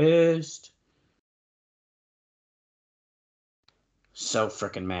freaking pissed. So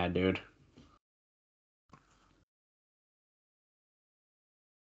freaking mad, dude.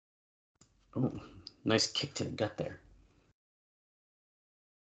 Oh, nice kick to the gut there.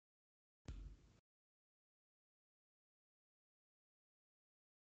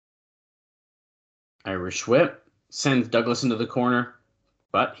 Irish whip sends Douglas into the corner,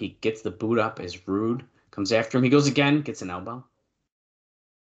 but he gets the boot up as Roode comes after him. He goes again, gets an elbow.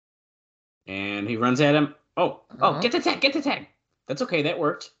 And he runs at him. Oh, get the tag. That's okay, that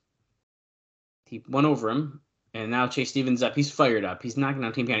worked. He went over him, and now Chase Stevens up. He's fired up. He's knocking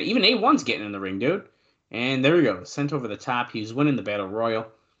out Team Canada. Even A1's getting in the ring, dude. And there we go. Sent over the top. He's winning the Battle Royal.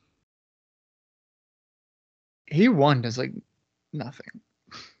 He won does like nothing.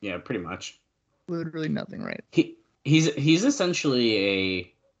 Yeah, pretty much. Literally nothing, right? He's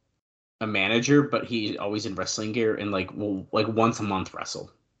essentially a manager, but he's always in wrestling gear and like once a month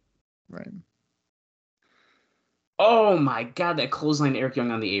wrestle. Right. Oh my god, that clothesline Eric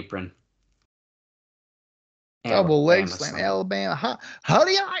Young on the apron. Double leg slam, Alabama. How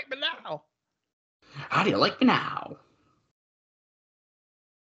do you like me now? How do you like me now?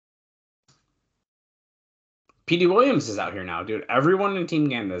 P.D. Williams is out here now, dude. Everyone in Team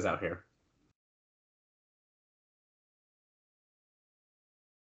Canada is out here.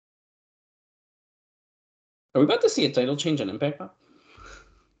 Are we about to see a title change on Impact Pop?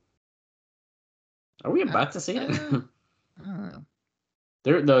 Are we about to see it? I don't know.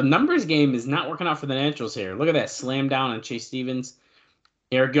 The numbers game is not working out for the Naturals here. Look at that slam down on Chase Stevens.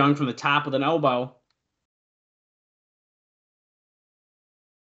 Eric Young from the top with an elbow.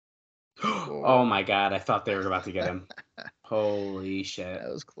 Oh my god, I thought they were about to get him. Holy shit.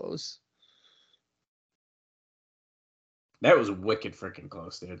 That was close. That was wicked freaking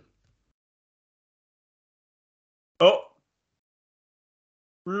close, dude. Oh.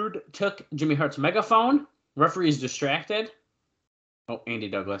 Roode took Jimmy Hart's megaphone. Referee is distracted. Oh, Andy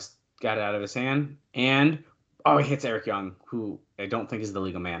Douglas got it out of his hand. And, he hits Eric Young, who I don't think is the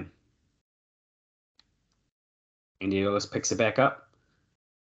legal man. Andy Douglas picks it back up.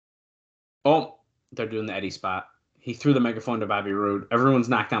 Oh, they're doing the Eddie spot. He threw the megaphone to Bobby Roode. Everyone's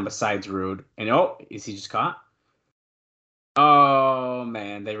knocked down besides Roode. And, is he just caught? Oh, Oh,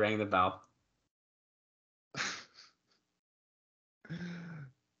 man. They rang the bell.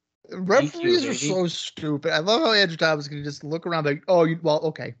 Referees are baby. so stupid. I love how Andrew Thomas can just look around like, oh, well,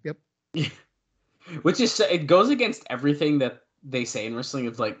 okay, yep. Which is, it goes against everything that they say in wrestling.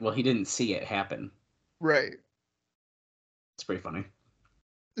 It's like, well, he didn't see it happen. Right. It's pretty funny.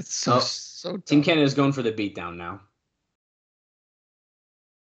 It's so dumb. Team Canada is going for the beatdown now.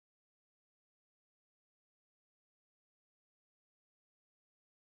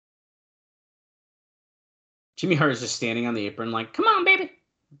 Jimmy Hart is just standing on the apron like, come on, baby.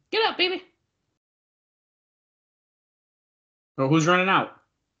 Get up, baby. Oh, who's running out?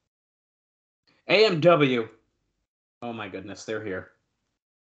 AMW. Oh, my goodness. They're here.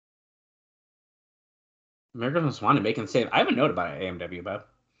 America Most Wanted making save. I have a note about AMW, Bob.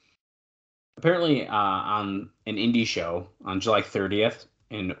 Apparently, on an indie show on July 30th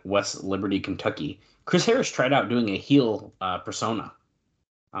in West Liberty, Kentucky, Chris Harris tried out doing a heel persona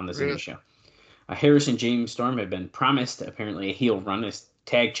on this indie show. Harris and James Storm have been promised, apparently, a heel run as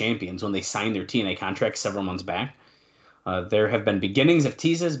tag champions when they signed their TNA contract several months back. There have been beginnings of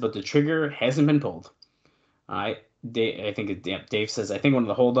teases, but the trigger hasn't been pulled. Dave says, I think one of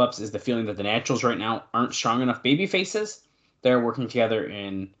the holdups is the feeling that the Naturals right now aren't strong enough baby faces. They're working together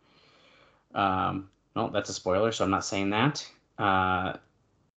in... no, that's a spoiler, so I'm not saying that. I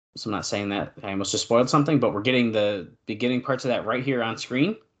almost just spoiled something, but we're getting the beginning parts of that right here on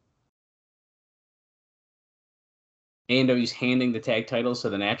screen. AEW's handing the tag titles to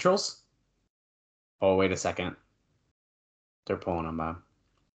the Naturals. Oh, wait a second. They're pulling them, Bob.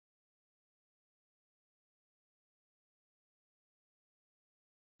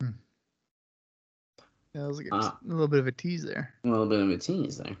 Yeah, that was like a little bit of a tease there. A little bit of a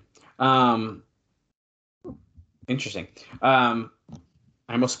tease there. Interesting. I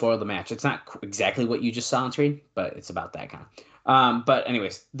almost spoiled the match. It's not exactly what you just saw on screen, but it's about that kind of. But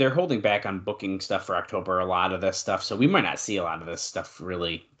anyways, they're holding back on booking stuff for October, a lot of this stuff, so we might not see a lot of this stuff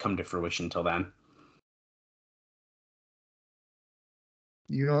really come to fruition until then.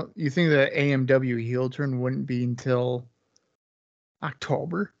 You think the AMW heel turn wouldn't be until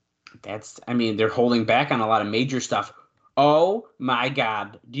October? They're holding back on a lot of major stuff. Oh my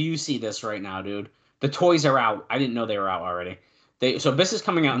God. Do you see this right now, dude? The toys are out. I didn't know they were out already. So Abyss is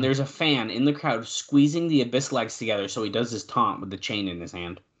coming out, and there's a fan in the crowd squeezing the Abyss legs together so he does his taunt with the chain in his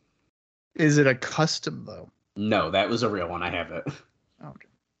hand. Is it a custom, though? No, that was a real one. I have it. Okay.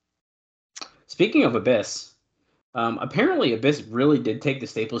 Speaking of Abyss, apparently Abyss really did take the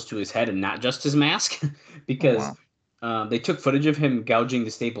staples to his head and not just his mask, because they took footage of him gouging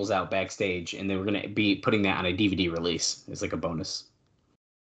the staples out backstage, and they were going to be putting that on a DVD release as like a bonus.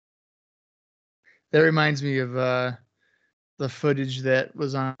 That reminds me of the footage that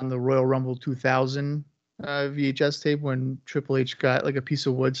was on the Royal Rumble 2000 VHS tape when Triple H got like a piece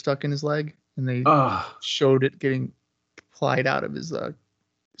of wood stuck in his leg, and they showed it getting plied out of his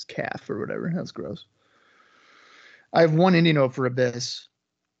calf or whatever. That's gross. I have one indie note for Abyss.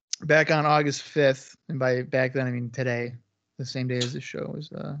 Back on August 5th, and by back then I mean today, the same day as the show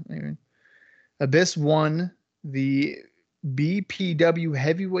was. Anyway, Abyss won the BPW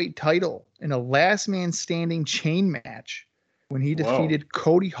heavyweight title in a last man standing chain match when he defeated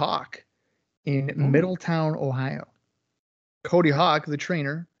Cody Hawk in Middletown, Ohio. Cody Hawk, the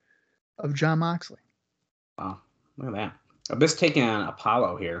trainer of Jon Moxley. Wow, look at that. Abyss taking on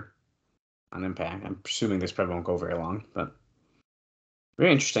Apollo here on Impact. I'm assuming this probably won't go very long, but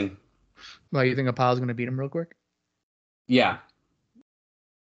very interesting. Well, you think Apollo's going to beat him real quick? Yeah.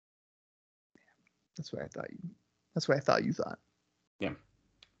 That's what I thought you thought. Yeah.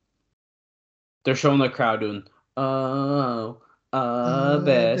 They're showing the crowd doing,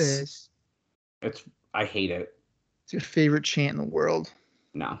 Abyss. I hate it. It's your favorite chant in the world.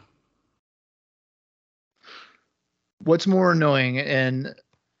 No. What's more annoying,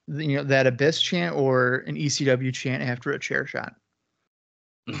 that Abyss chant or an ECW chant after a chair shot?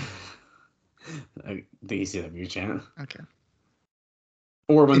 The ECW chant. Okay.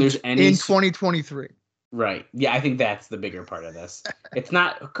 Or when there's any in 2023. Right. Yeah, I think that's the bigger part of this. It's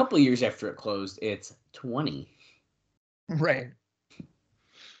not a couple of years after it closed. It's 20. Right.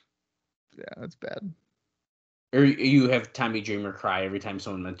 Yeah, that's bad. Or you have Tommy Dreamer cry every time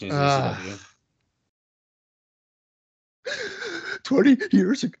someone mentions ECW. 20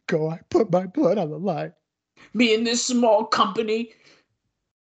 years ago, I put my blood on the line. Me and this small company.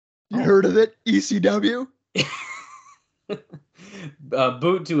 You heard of it? ECW?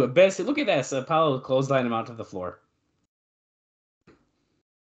 Boot to Abyss. Look at this. Apollo clotheslined him out to the floor.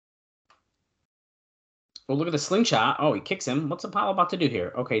 Well, look at the slingshot. Oh, he kicks him. What's Apollo about to do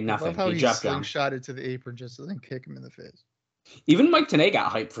here? Okay, nothing. I love how he dropped down. slingshotted to the apron just to then kick him in the face. Even Mike Tenay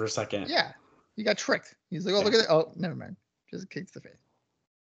got hyped for a second. Yeah, he got tricked. He's like, oh, look at that. Oh, never mind. Just kicks the face.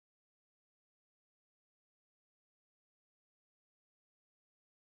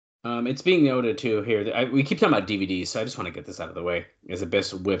 It's being noted too here that we keep talking about DVDs, so I just want to get this out of the way as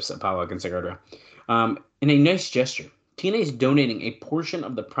Abyss whips Apollo against Segura. In a nice gesture, TNA is donating a portion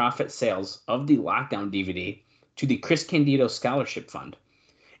of the profit sales of the Lockdown DVD to the Chris Candido Scholarship Fund,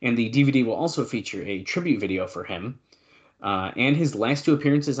 and the DVD will also feature a tribute video for him and his last 2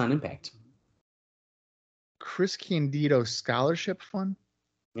 appearances on Impact. Chris Candido Scholarship Fund?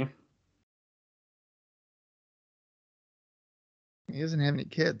 Yeah. He doesn't have any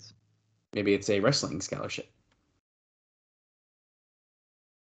kids. Maybe it's a wrestling scholarship.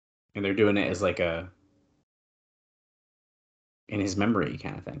 And they're doing it as like a in his memory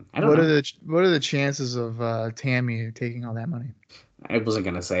kind of thing. I don't know. What are the chances of Tammy taking all that money? I wasn't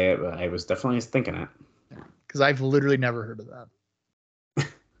gonna say it, but I was definitely thinking it. Because I've literally never heard of that.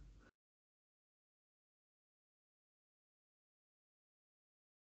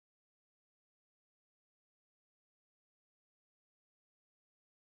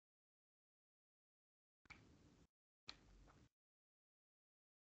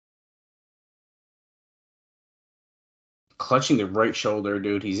 Clutching the right shoulder,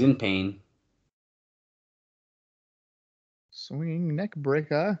 dude. He's in pain. Swinging neck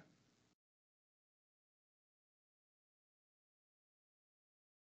breaker.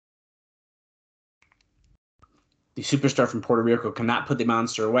 The superstar from Puerto Rico cannot put the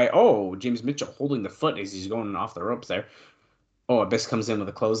monster away. Oh, James Mitchell holding the foot as he's going off the ropes there. Oh, Abyss comes in with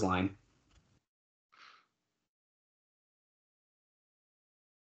a clothesline.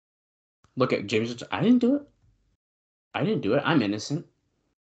 Look at James Mitchell. I didn't do it. I didn't do it. I'm innocent.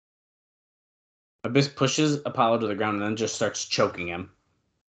 Abyss pushes Apollo to the ground and then just starts choking him.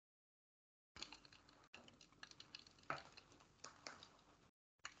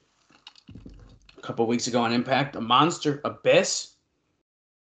 A couple weeks ago on Impact, a monster, Abyss.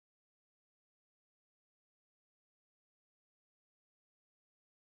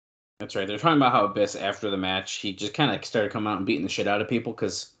 That's right. They're talking about how Abyss, after the match, he just kind of started coming out and beating the shit out of people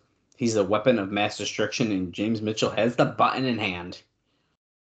because he's a weapon of mass destruction and James Mitchell has the button in hand.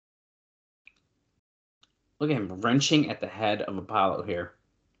 Look at him wrenching at the head of Apollo here.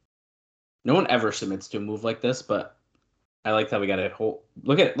 No one ever submits to a move like this, but I like how we got a whole...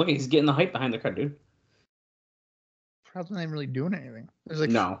 Look at he's getting the hype behind the card, dude. Probably not even really doing anything. There's like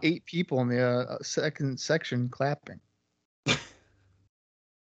No. 8 people in the second section clapping.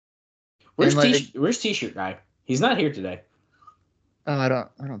 Where's T-shirt guy? He's not here today. I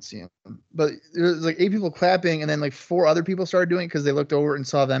don't see him. But there's like 8 people clapping, and then like 4 other people started doing it because they looked over and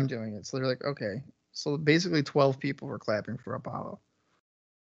saw them doing it. So they're like, okay. So basically 12 people were clapping for Apollo.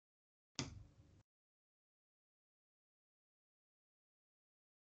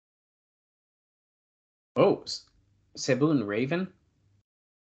 Oh, Sabu and Raven?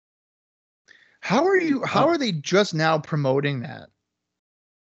 How are they just now promoting that?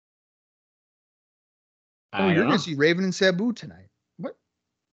 You're going to see Raven and Sabu tonight. What?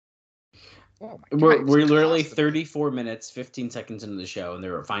 Oh my God. We're literally 34 minutes, 15 seconds into the show, and they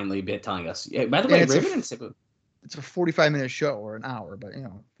were finally telling us. Yeah, by the way, Raven and Sabu. It's a 45-minute show or an hour, but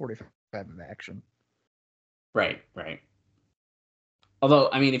 45 of action. Right. Although,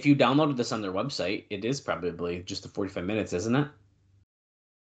 I mean, if you downloaded this on their website, it is probably just the 45 minutes, isn't it?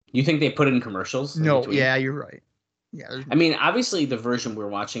 You think they put in commercials? No, yeah, you're right. Yeah. I mean, obviously, the version we're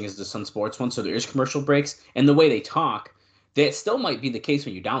watching is the Sun Sports one, so there is commercial breaks. And the way they talk, that still might be the case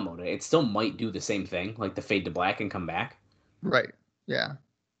when you download it. It still might do the same thing, like the fade to black and come back. Right, yeah.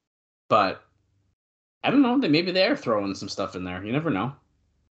 But, I don't know, maybe they are throwing some stuff in there. You never know.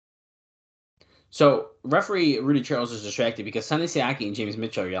 So, referee Rudy Charles is distracted because Sonny Siaki and James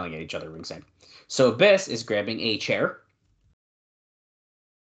Mitchell are yelling at each other ringside. So, Abyss is grabbing a chair.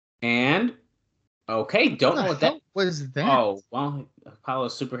 And, okay, don't know what that was. Oh, well, Apollo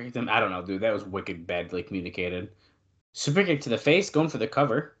super kicked him. I don't know, dude. That was wicked badly communicated. Super kick to the face, going for the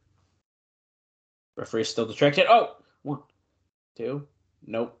cover. Referee's still distracted. Oh! 1, 2,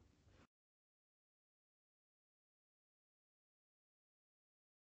 nope.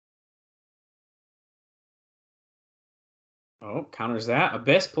 Oh, counters that.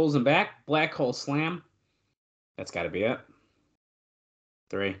 Abyss pulls him back. Black hole slam. That's got to be it.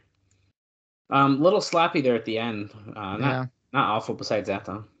 3. Little sloppy there at the end. Not awful besides that,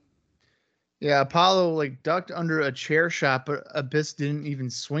 though. Yeah, Apollo ducked under a chair shot, but Abyss didn't even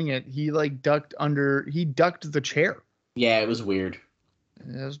swing it. He ducked the chair. Yeah, it was weird.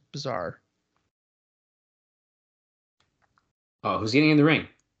 It was bizarre. Oh, who's getting in the ring?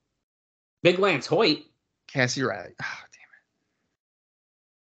 Big Lance Hoyt. Cassie Riley. Oh, damn it.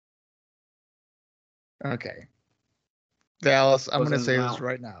 Okay. Dallas, I'm Both going to ends of say the this mouth.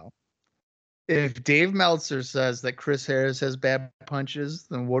 right now. If Dave Meltzer says that Chris Harris has bad punches,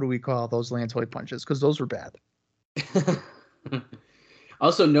 then what do we call those Lance Hoyt punches? Because those were bad.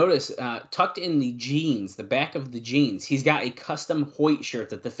 Also, notice tucked in the jeans, the back of the jeans, he's got a custom Hoyt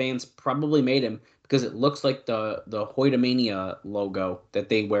shirt that the fans probably made him because it looks like the Hoytamania logo that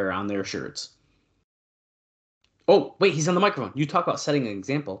they wear on their shirts. Oh, wait, he's on the microphone. You talk about setting an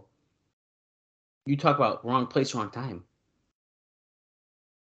example. You talk about wrong place, wrong time.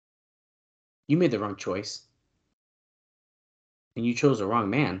 You made the wrong choice. And you chose the wrong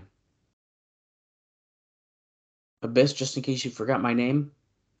man. Abyss, just in case you forgot my name,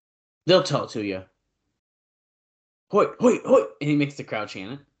 they'll tell it to you. Hoyt, Hoyt, Hoyt! And he makes the crowd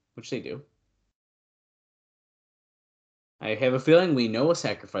chant it, which they do. I have a feeling we know a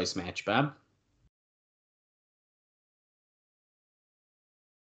sacrifice match, Bob.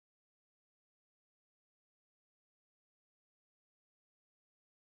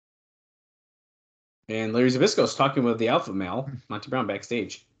 And Larry Zbysko's talking with the alpha male, Monty Brown,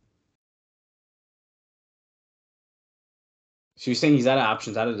 backstage. So you're saying he's out of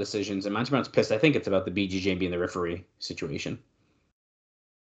options, out of decisions, and Monty Brown's pissed. I think it's about the BJJ being the referee situation.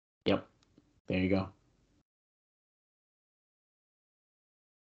 Yep. There you go.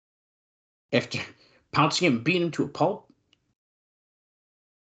 After pouncing him and beating him to a pulp,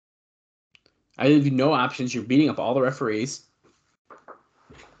 I have no options. You're beating up all the referees.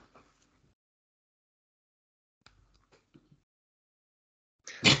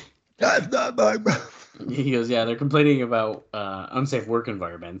 That's not my. He goes, yeah, they're complaining about unsafe work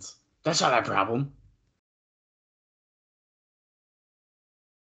environments. That's not our problem.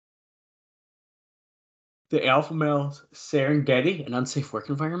 The alpha male's Serengeti, an unsafe work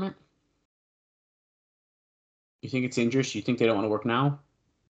environment? You think it's dangerous? You think they don't want to work now?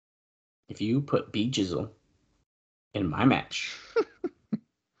 If you put B Jizzle in my match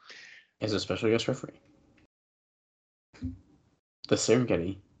as a special guest referee, the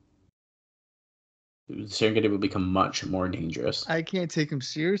Serengeti will become much more dangerous. I can't take him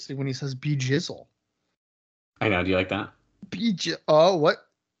seriously when he says B Jizzle. I know. Do you like that? Oh, what?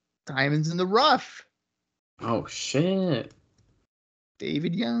 Diamonds in the rough. Oh, shit.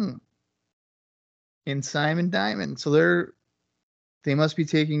 David Young and Simon Diamond. So they must be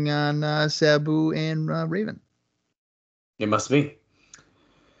taking on Sabu and Raven. It must be.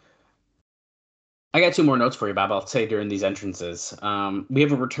 I got two more notes for you, Bob. I'll say during these entrances. We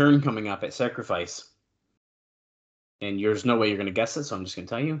have a return coming up at Sacrifice. And there's no way you're going to guess it, so I'm just going to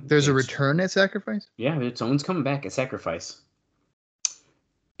tell you. There's a return at Sacrifice? Yeah, someone's coming back at Sacrifice.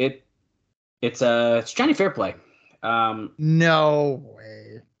 It's Johnny Fairplay. No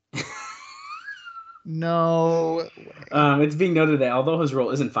way. No way. It's being noted that although his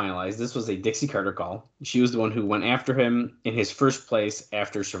role isn't finalized, this was a Dixie Carter call. She was the one who went after him in his first place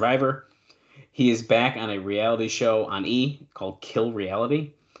after Survivor. He is back on a reality show on E called Kill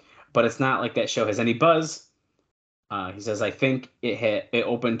Reality, but it's not like that show has any buzz. He says, I think it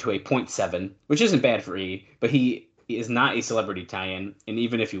opened to a 0.7, which isn't bad for E, but he is not a celebrity tie-in, and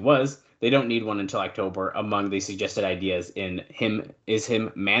even if he was, they don't need one until October. Among the suggested ideas in him is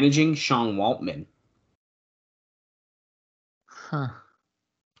him managing Sean Waltman. Huh.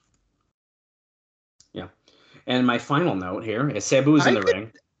 Yeah. And my final note here is Sabu is in the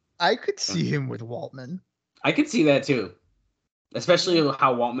ring. I could see him with Waltman. I could see that too. Especially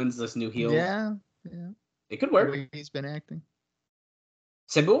how Waltman's this new heel. Yeah. It could work. The way he's been acting.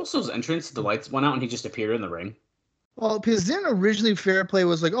 Sabu also's entrance, the lights went out and he just appeared in the ring. Well, because then originally Fair Play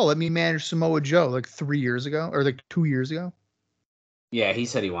was like, oh, let me manage Samoa Joe like 3 years ago or like 2 years ago. Yeah, he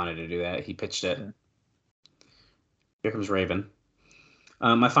said he wanted to do that. He pitched it. Yeah. Here comes Raven.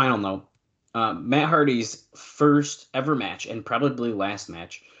 My final note. Matt Hardy's first ever match and probably last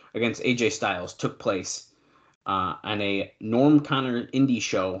match against AJ Styles took place on a Norm Connor indie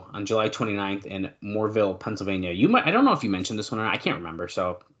show on July 29th in Moorville, Pennsylvania. I don't know if you mentioned this one or not. I can't remember.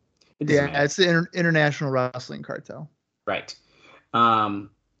 So it's the International Wrestling Cartel. Right.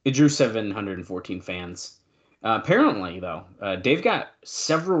 It drew 714 fans. Apparently, though, Dave got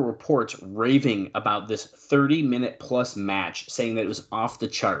several reports raving about this 30-minute plus match, saying that it was off the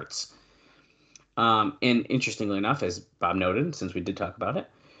charts. And interestingly enough, as Bob noted, since we did talk about it,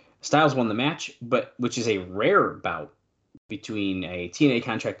 Styles won the match, which is a rare bout between a TNA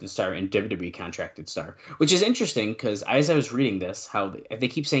contracted star and WWE contracted star, which is interesting because as I was reading this, how they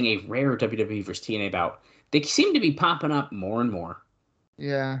keep saying a rare WWE versus TNA bout, they seem to be popping up more and more.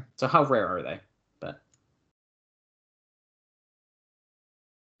 Yeah. So how rare are they? But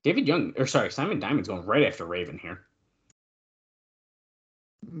Simon Diamond's going right after Raven here.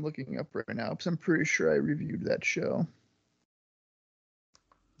 I'm looking up right now because I'm pretty sure I reviewed that show.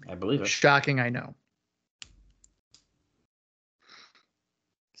 I believe it. Shocking, I know.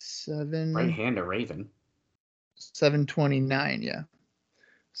 Right hand of Raven. 729, yeah.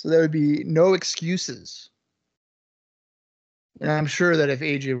 So there would be no excuses. And I'm sure that if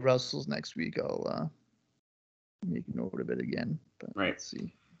AJ Russell's next week, I'll make note of it again. But Right. Let's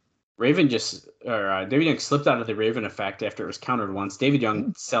see. Raven David Young slipped out of the Raven effect after it was countered once. David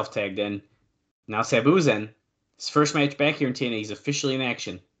Young self-tagged in. Now Sabu's in. His first match back here in TNA. He's officially in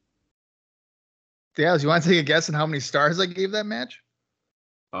action. Dallas, you want to take a guess on how many stars I gave that match?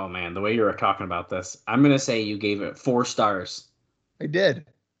 Oh, man. The way you were talking about this, I'm going to say you gave it 4 stars. I did.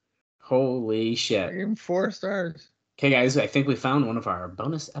 Holy I shit. gave him 4 stars. Okay, guys, I think we found one of our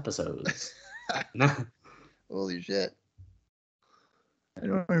bonus episodes. Holy shit. I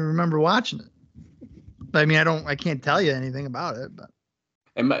don't even remember watching it. I mean, I can't tell you anything about it, but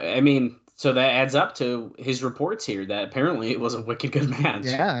I mean, so that adds up to his reports here that apparently it was a wicked good match.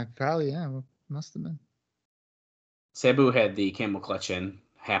 yeah, probably, yeah. Must have been. Sabu had the camel clutch in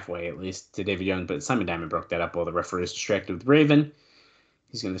halfway, at least, to David Young, but Simon Diamond broke that up while the referee was distracted with Raven.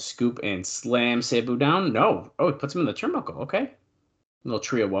 He's going to scoop and slam Sabu down. No. Oh, he puts him in the turnbuckle. Okay. A little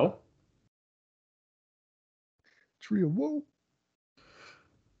tree of woe. Tree of woe.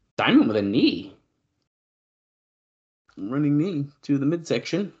 Diamond with a knee. Running knee to the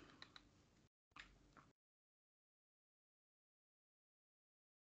midsection.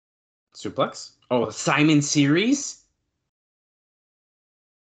 Suplex. Oh, Simon series?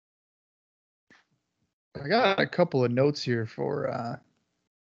 I got a couple of notes here for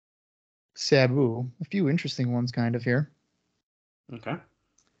Sabu. A few interesting ones kind of here. Okay.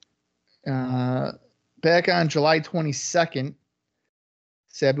 Back on July 22nd,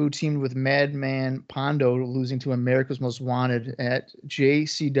 Sabu teamed with Madman Pondo, losing to America's Most Wanted at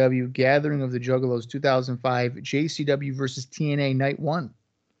JCW Gathering of the Juggalos 2005, JCW versus TNA Night 1.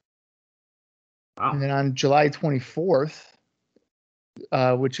 Wow. And then on July 24th,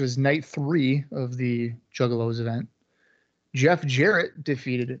 which was night 3 of the Juggalos event, Jeff Jarrett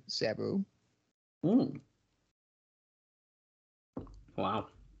defeated Sabu. Wow.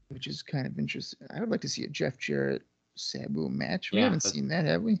 Which is kind of interesting. I would like to see a Jeff Jarrett Sabu match. We Yeah, haven't seen that,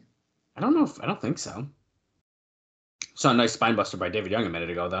 have we? I don't know. I don't think so. Saw a nice spine buster by David Young a minute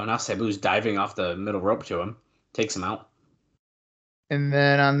ago, though. Now Sabu's diving off the middle rope to him. Takes him out. And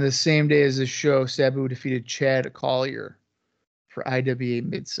then on the same day as the show, Sabu defeated Chad Collier for IWA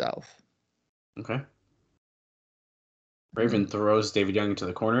Mid-South. Okay. Raven throws David Young into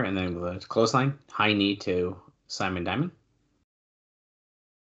the corner, and then with a clothesline, high knee to Simon Diamond.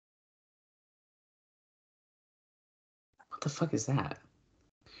 What the fuck is that?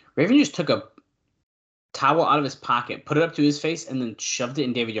 Raven just took a towel out of his pocket, put it up to his face, and then shoved it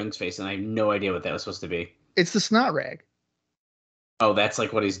in David Young's face, and I have no idea what that was supposed to be. It's the snot rag. Oh, that's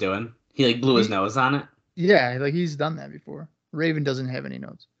like what he's doing? He like blew his nose on it? Yeah, like he's done that before. Raven doesn't have any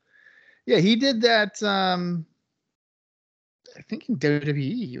notes. Yeah, he did that. I think in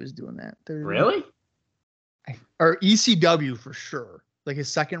WWE he was doing that. Really? Or ECW for sure. Like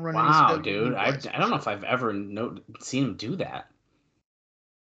his second run. Wow, in ECW, dude. I don't know if I've ever seen him do that.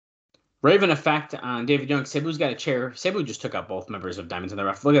 Raven effect on David Young. Sabu's got a chair. Sabu just took out both members of Diamonds in the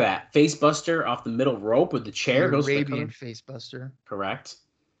Rough. Look at that. Face buster off the middle rope with the chair. The Goes Arabian face buster. Correct.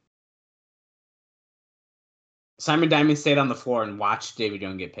 Simon Diamond stayed on the floor and watched David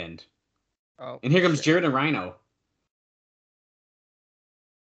Young get pinned. Oh, and here comes Jared and Rhino.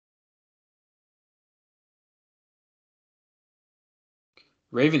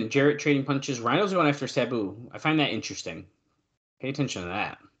 Raven and Jarrett trading punches. Rhino's going after Sabu. I find that interesting. Pay attention to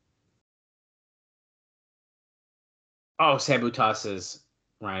that. Oh, Sabu tosses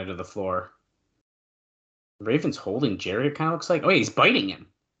Rhino to the floor. Raven's holding Jarrett, it kind of looks like. Oh, yeah, he's biting him.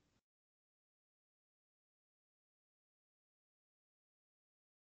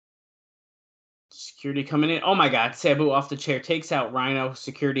 Security coming in. Oh, my God. Sabu off the chair. Takes out Rhino,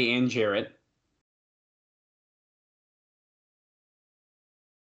 Security, and Jarrett.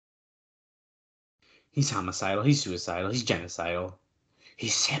 He's homicidal. He's suicidal. He's genocidal.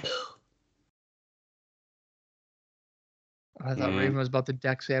 He's Sabu. I thought Raven was about to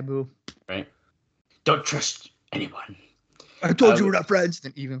deck Sabu. Right. Don't trust anyone. I told you we're not friends.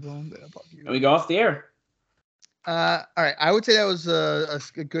 Then even phone. And we go off the air. All right. I would say that was a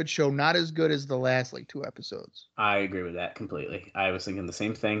good show. Not as good as the last 2 episodes. I agree with that completely. I was thinking the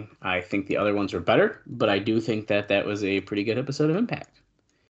same thing. I think the other ones were better, but I do think that was a pretty good episode of Impact.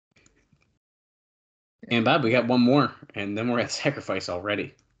 And Bob, we got one more, and then we're at Sacrifice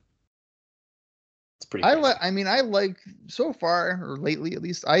already. It's pretty crazy. I like so far, or lately at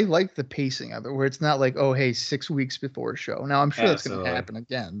least, I like the pacing of it, where it's not like, oh, hey, 6 weeks before a show. Now I'm sure that's going to Absolutely. happen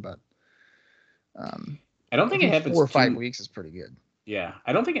again, but I don't think it think happens 4 or 5 weeks is pretty good. Yeah,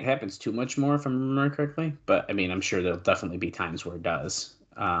 I don't think it happens too much more, if I remember correctly. But I mean, I'm sure there'll definitely be times where it does.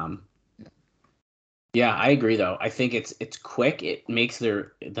 Yeah, I agree though. I think it's quick. It makes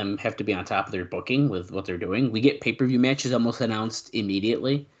them have to be on top of their booking with what they're doing. We get pay-per-view matches almost announced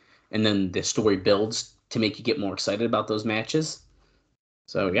immediately, and then the story builds to make you get more excited about those matches.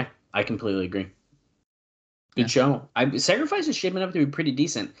 So yeah, I completely agree. Good show. Sacrifice is shaping up to be pretty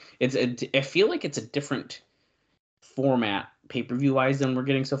decent. I feel like it's a different format pay-per-view wise than we're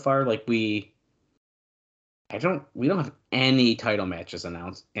getting so far. Like we don't have any title matches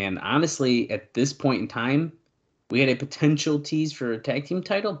announced. And honestly, at this point in time, we had a potential tease for a tag team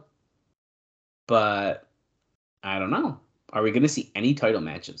title. But I don't know. Are we going to see any title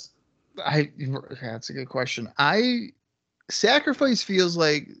matches? That's a good question. Sacrifice feels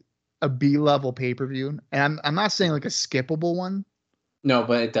like a B-level pay-per-view, and I'm not saying like a skippable one. No,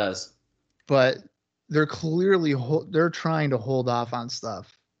 but it does. But they're clearly they're trying to hold off on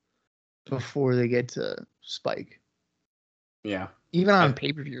stuff before they get to Spike. Yeah. Even on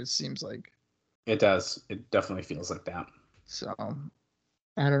pay-per-view, it seems like. It does. It definitely feels like that. So,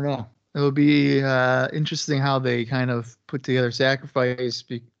 I don't know. It'll be interesting how they kind of put together Sacrifice,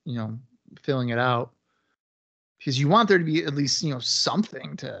 filling it out. Because you want there to be at least,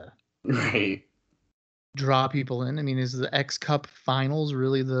 something to right. draw people in. I mean, is the X Cup Finals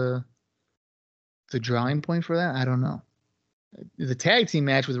really the drawing point for that? I don't know. The tag team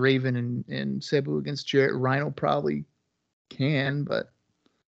match with Raven and Sabu against Jarrett Rhino probably can, but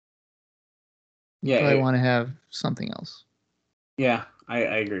you probably want to have something else. Yeah, I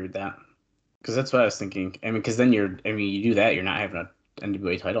agree with that. Because that's what I was thinking. I mean, because then you do that, you're not having an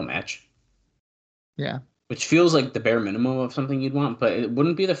NWA title match. Yeah. Which feels like the bare minimum of something you'd want, but it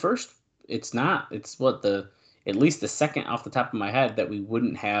wouldn't be the first. It's not. It's at least the second off the top of my head that we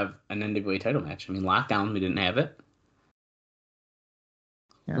wouldn't have an NWA title match. I mean, Lockdown, we didn't have it.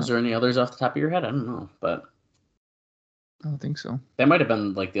 Yeah. Was there any others off the top of your head? I don't know, but I don't think so. That might have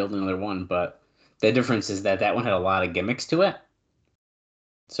been like the only other one, but the difference is that one had a lot of gimmicks to it.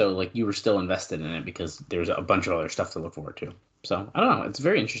 So like you were still invested in it because there's a bunch of other stuff to look forward to. So I don't know. It's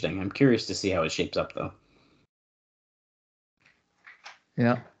very interesting. I'm curious to see how it shapes up though.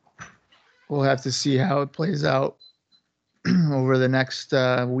 Yeah. We'll have to see how it plays out over the next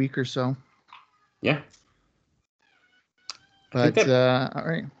week or so. Yeah. But all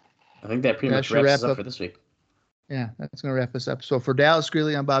right. I think that pretty much wraps us up for this week. Yeah, that's going to wrap us up. So for Dallas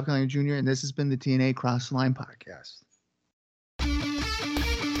Greeley, I'm Bob Conley Jr., and this has been the TNA Cross the Line podcast.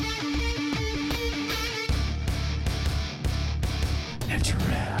 Natural.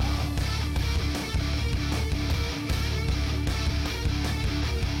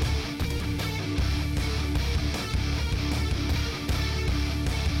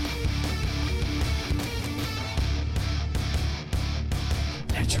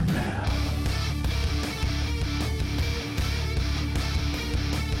 Natural.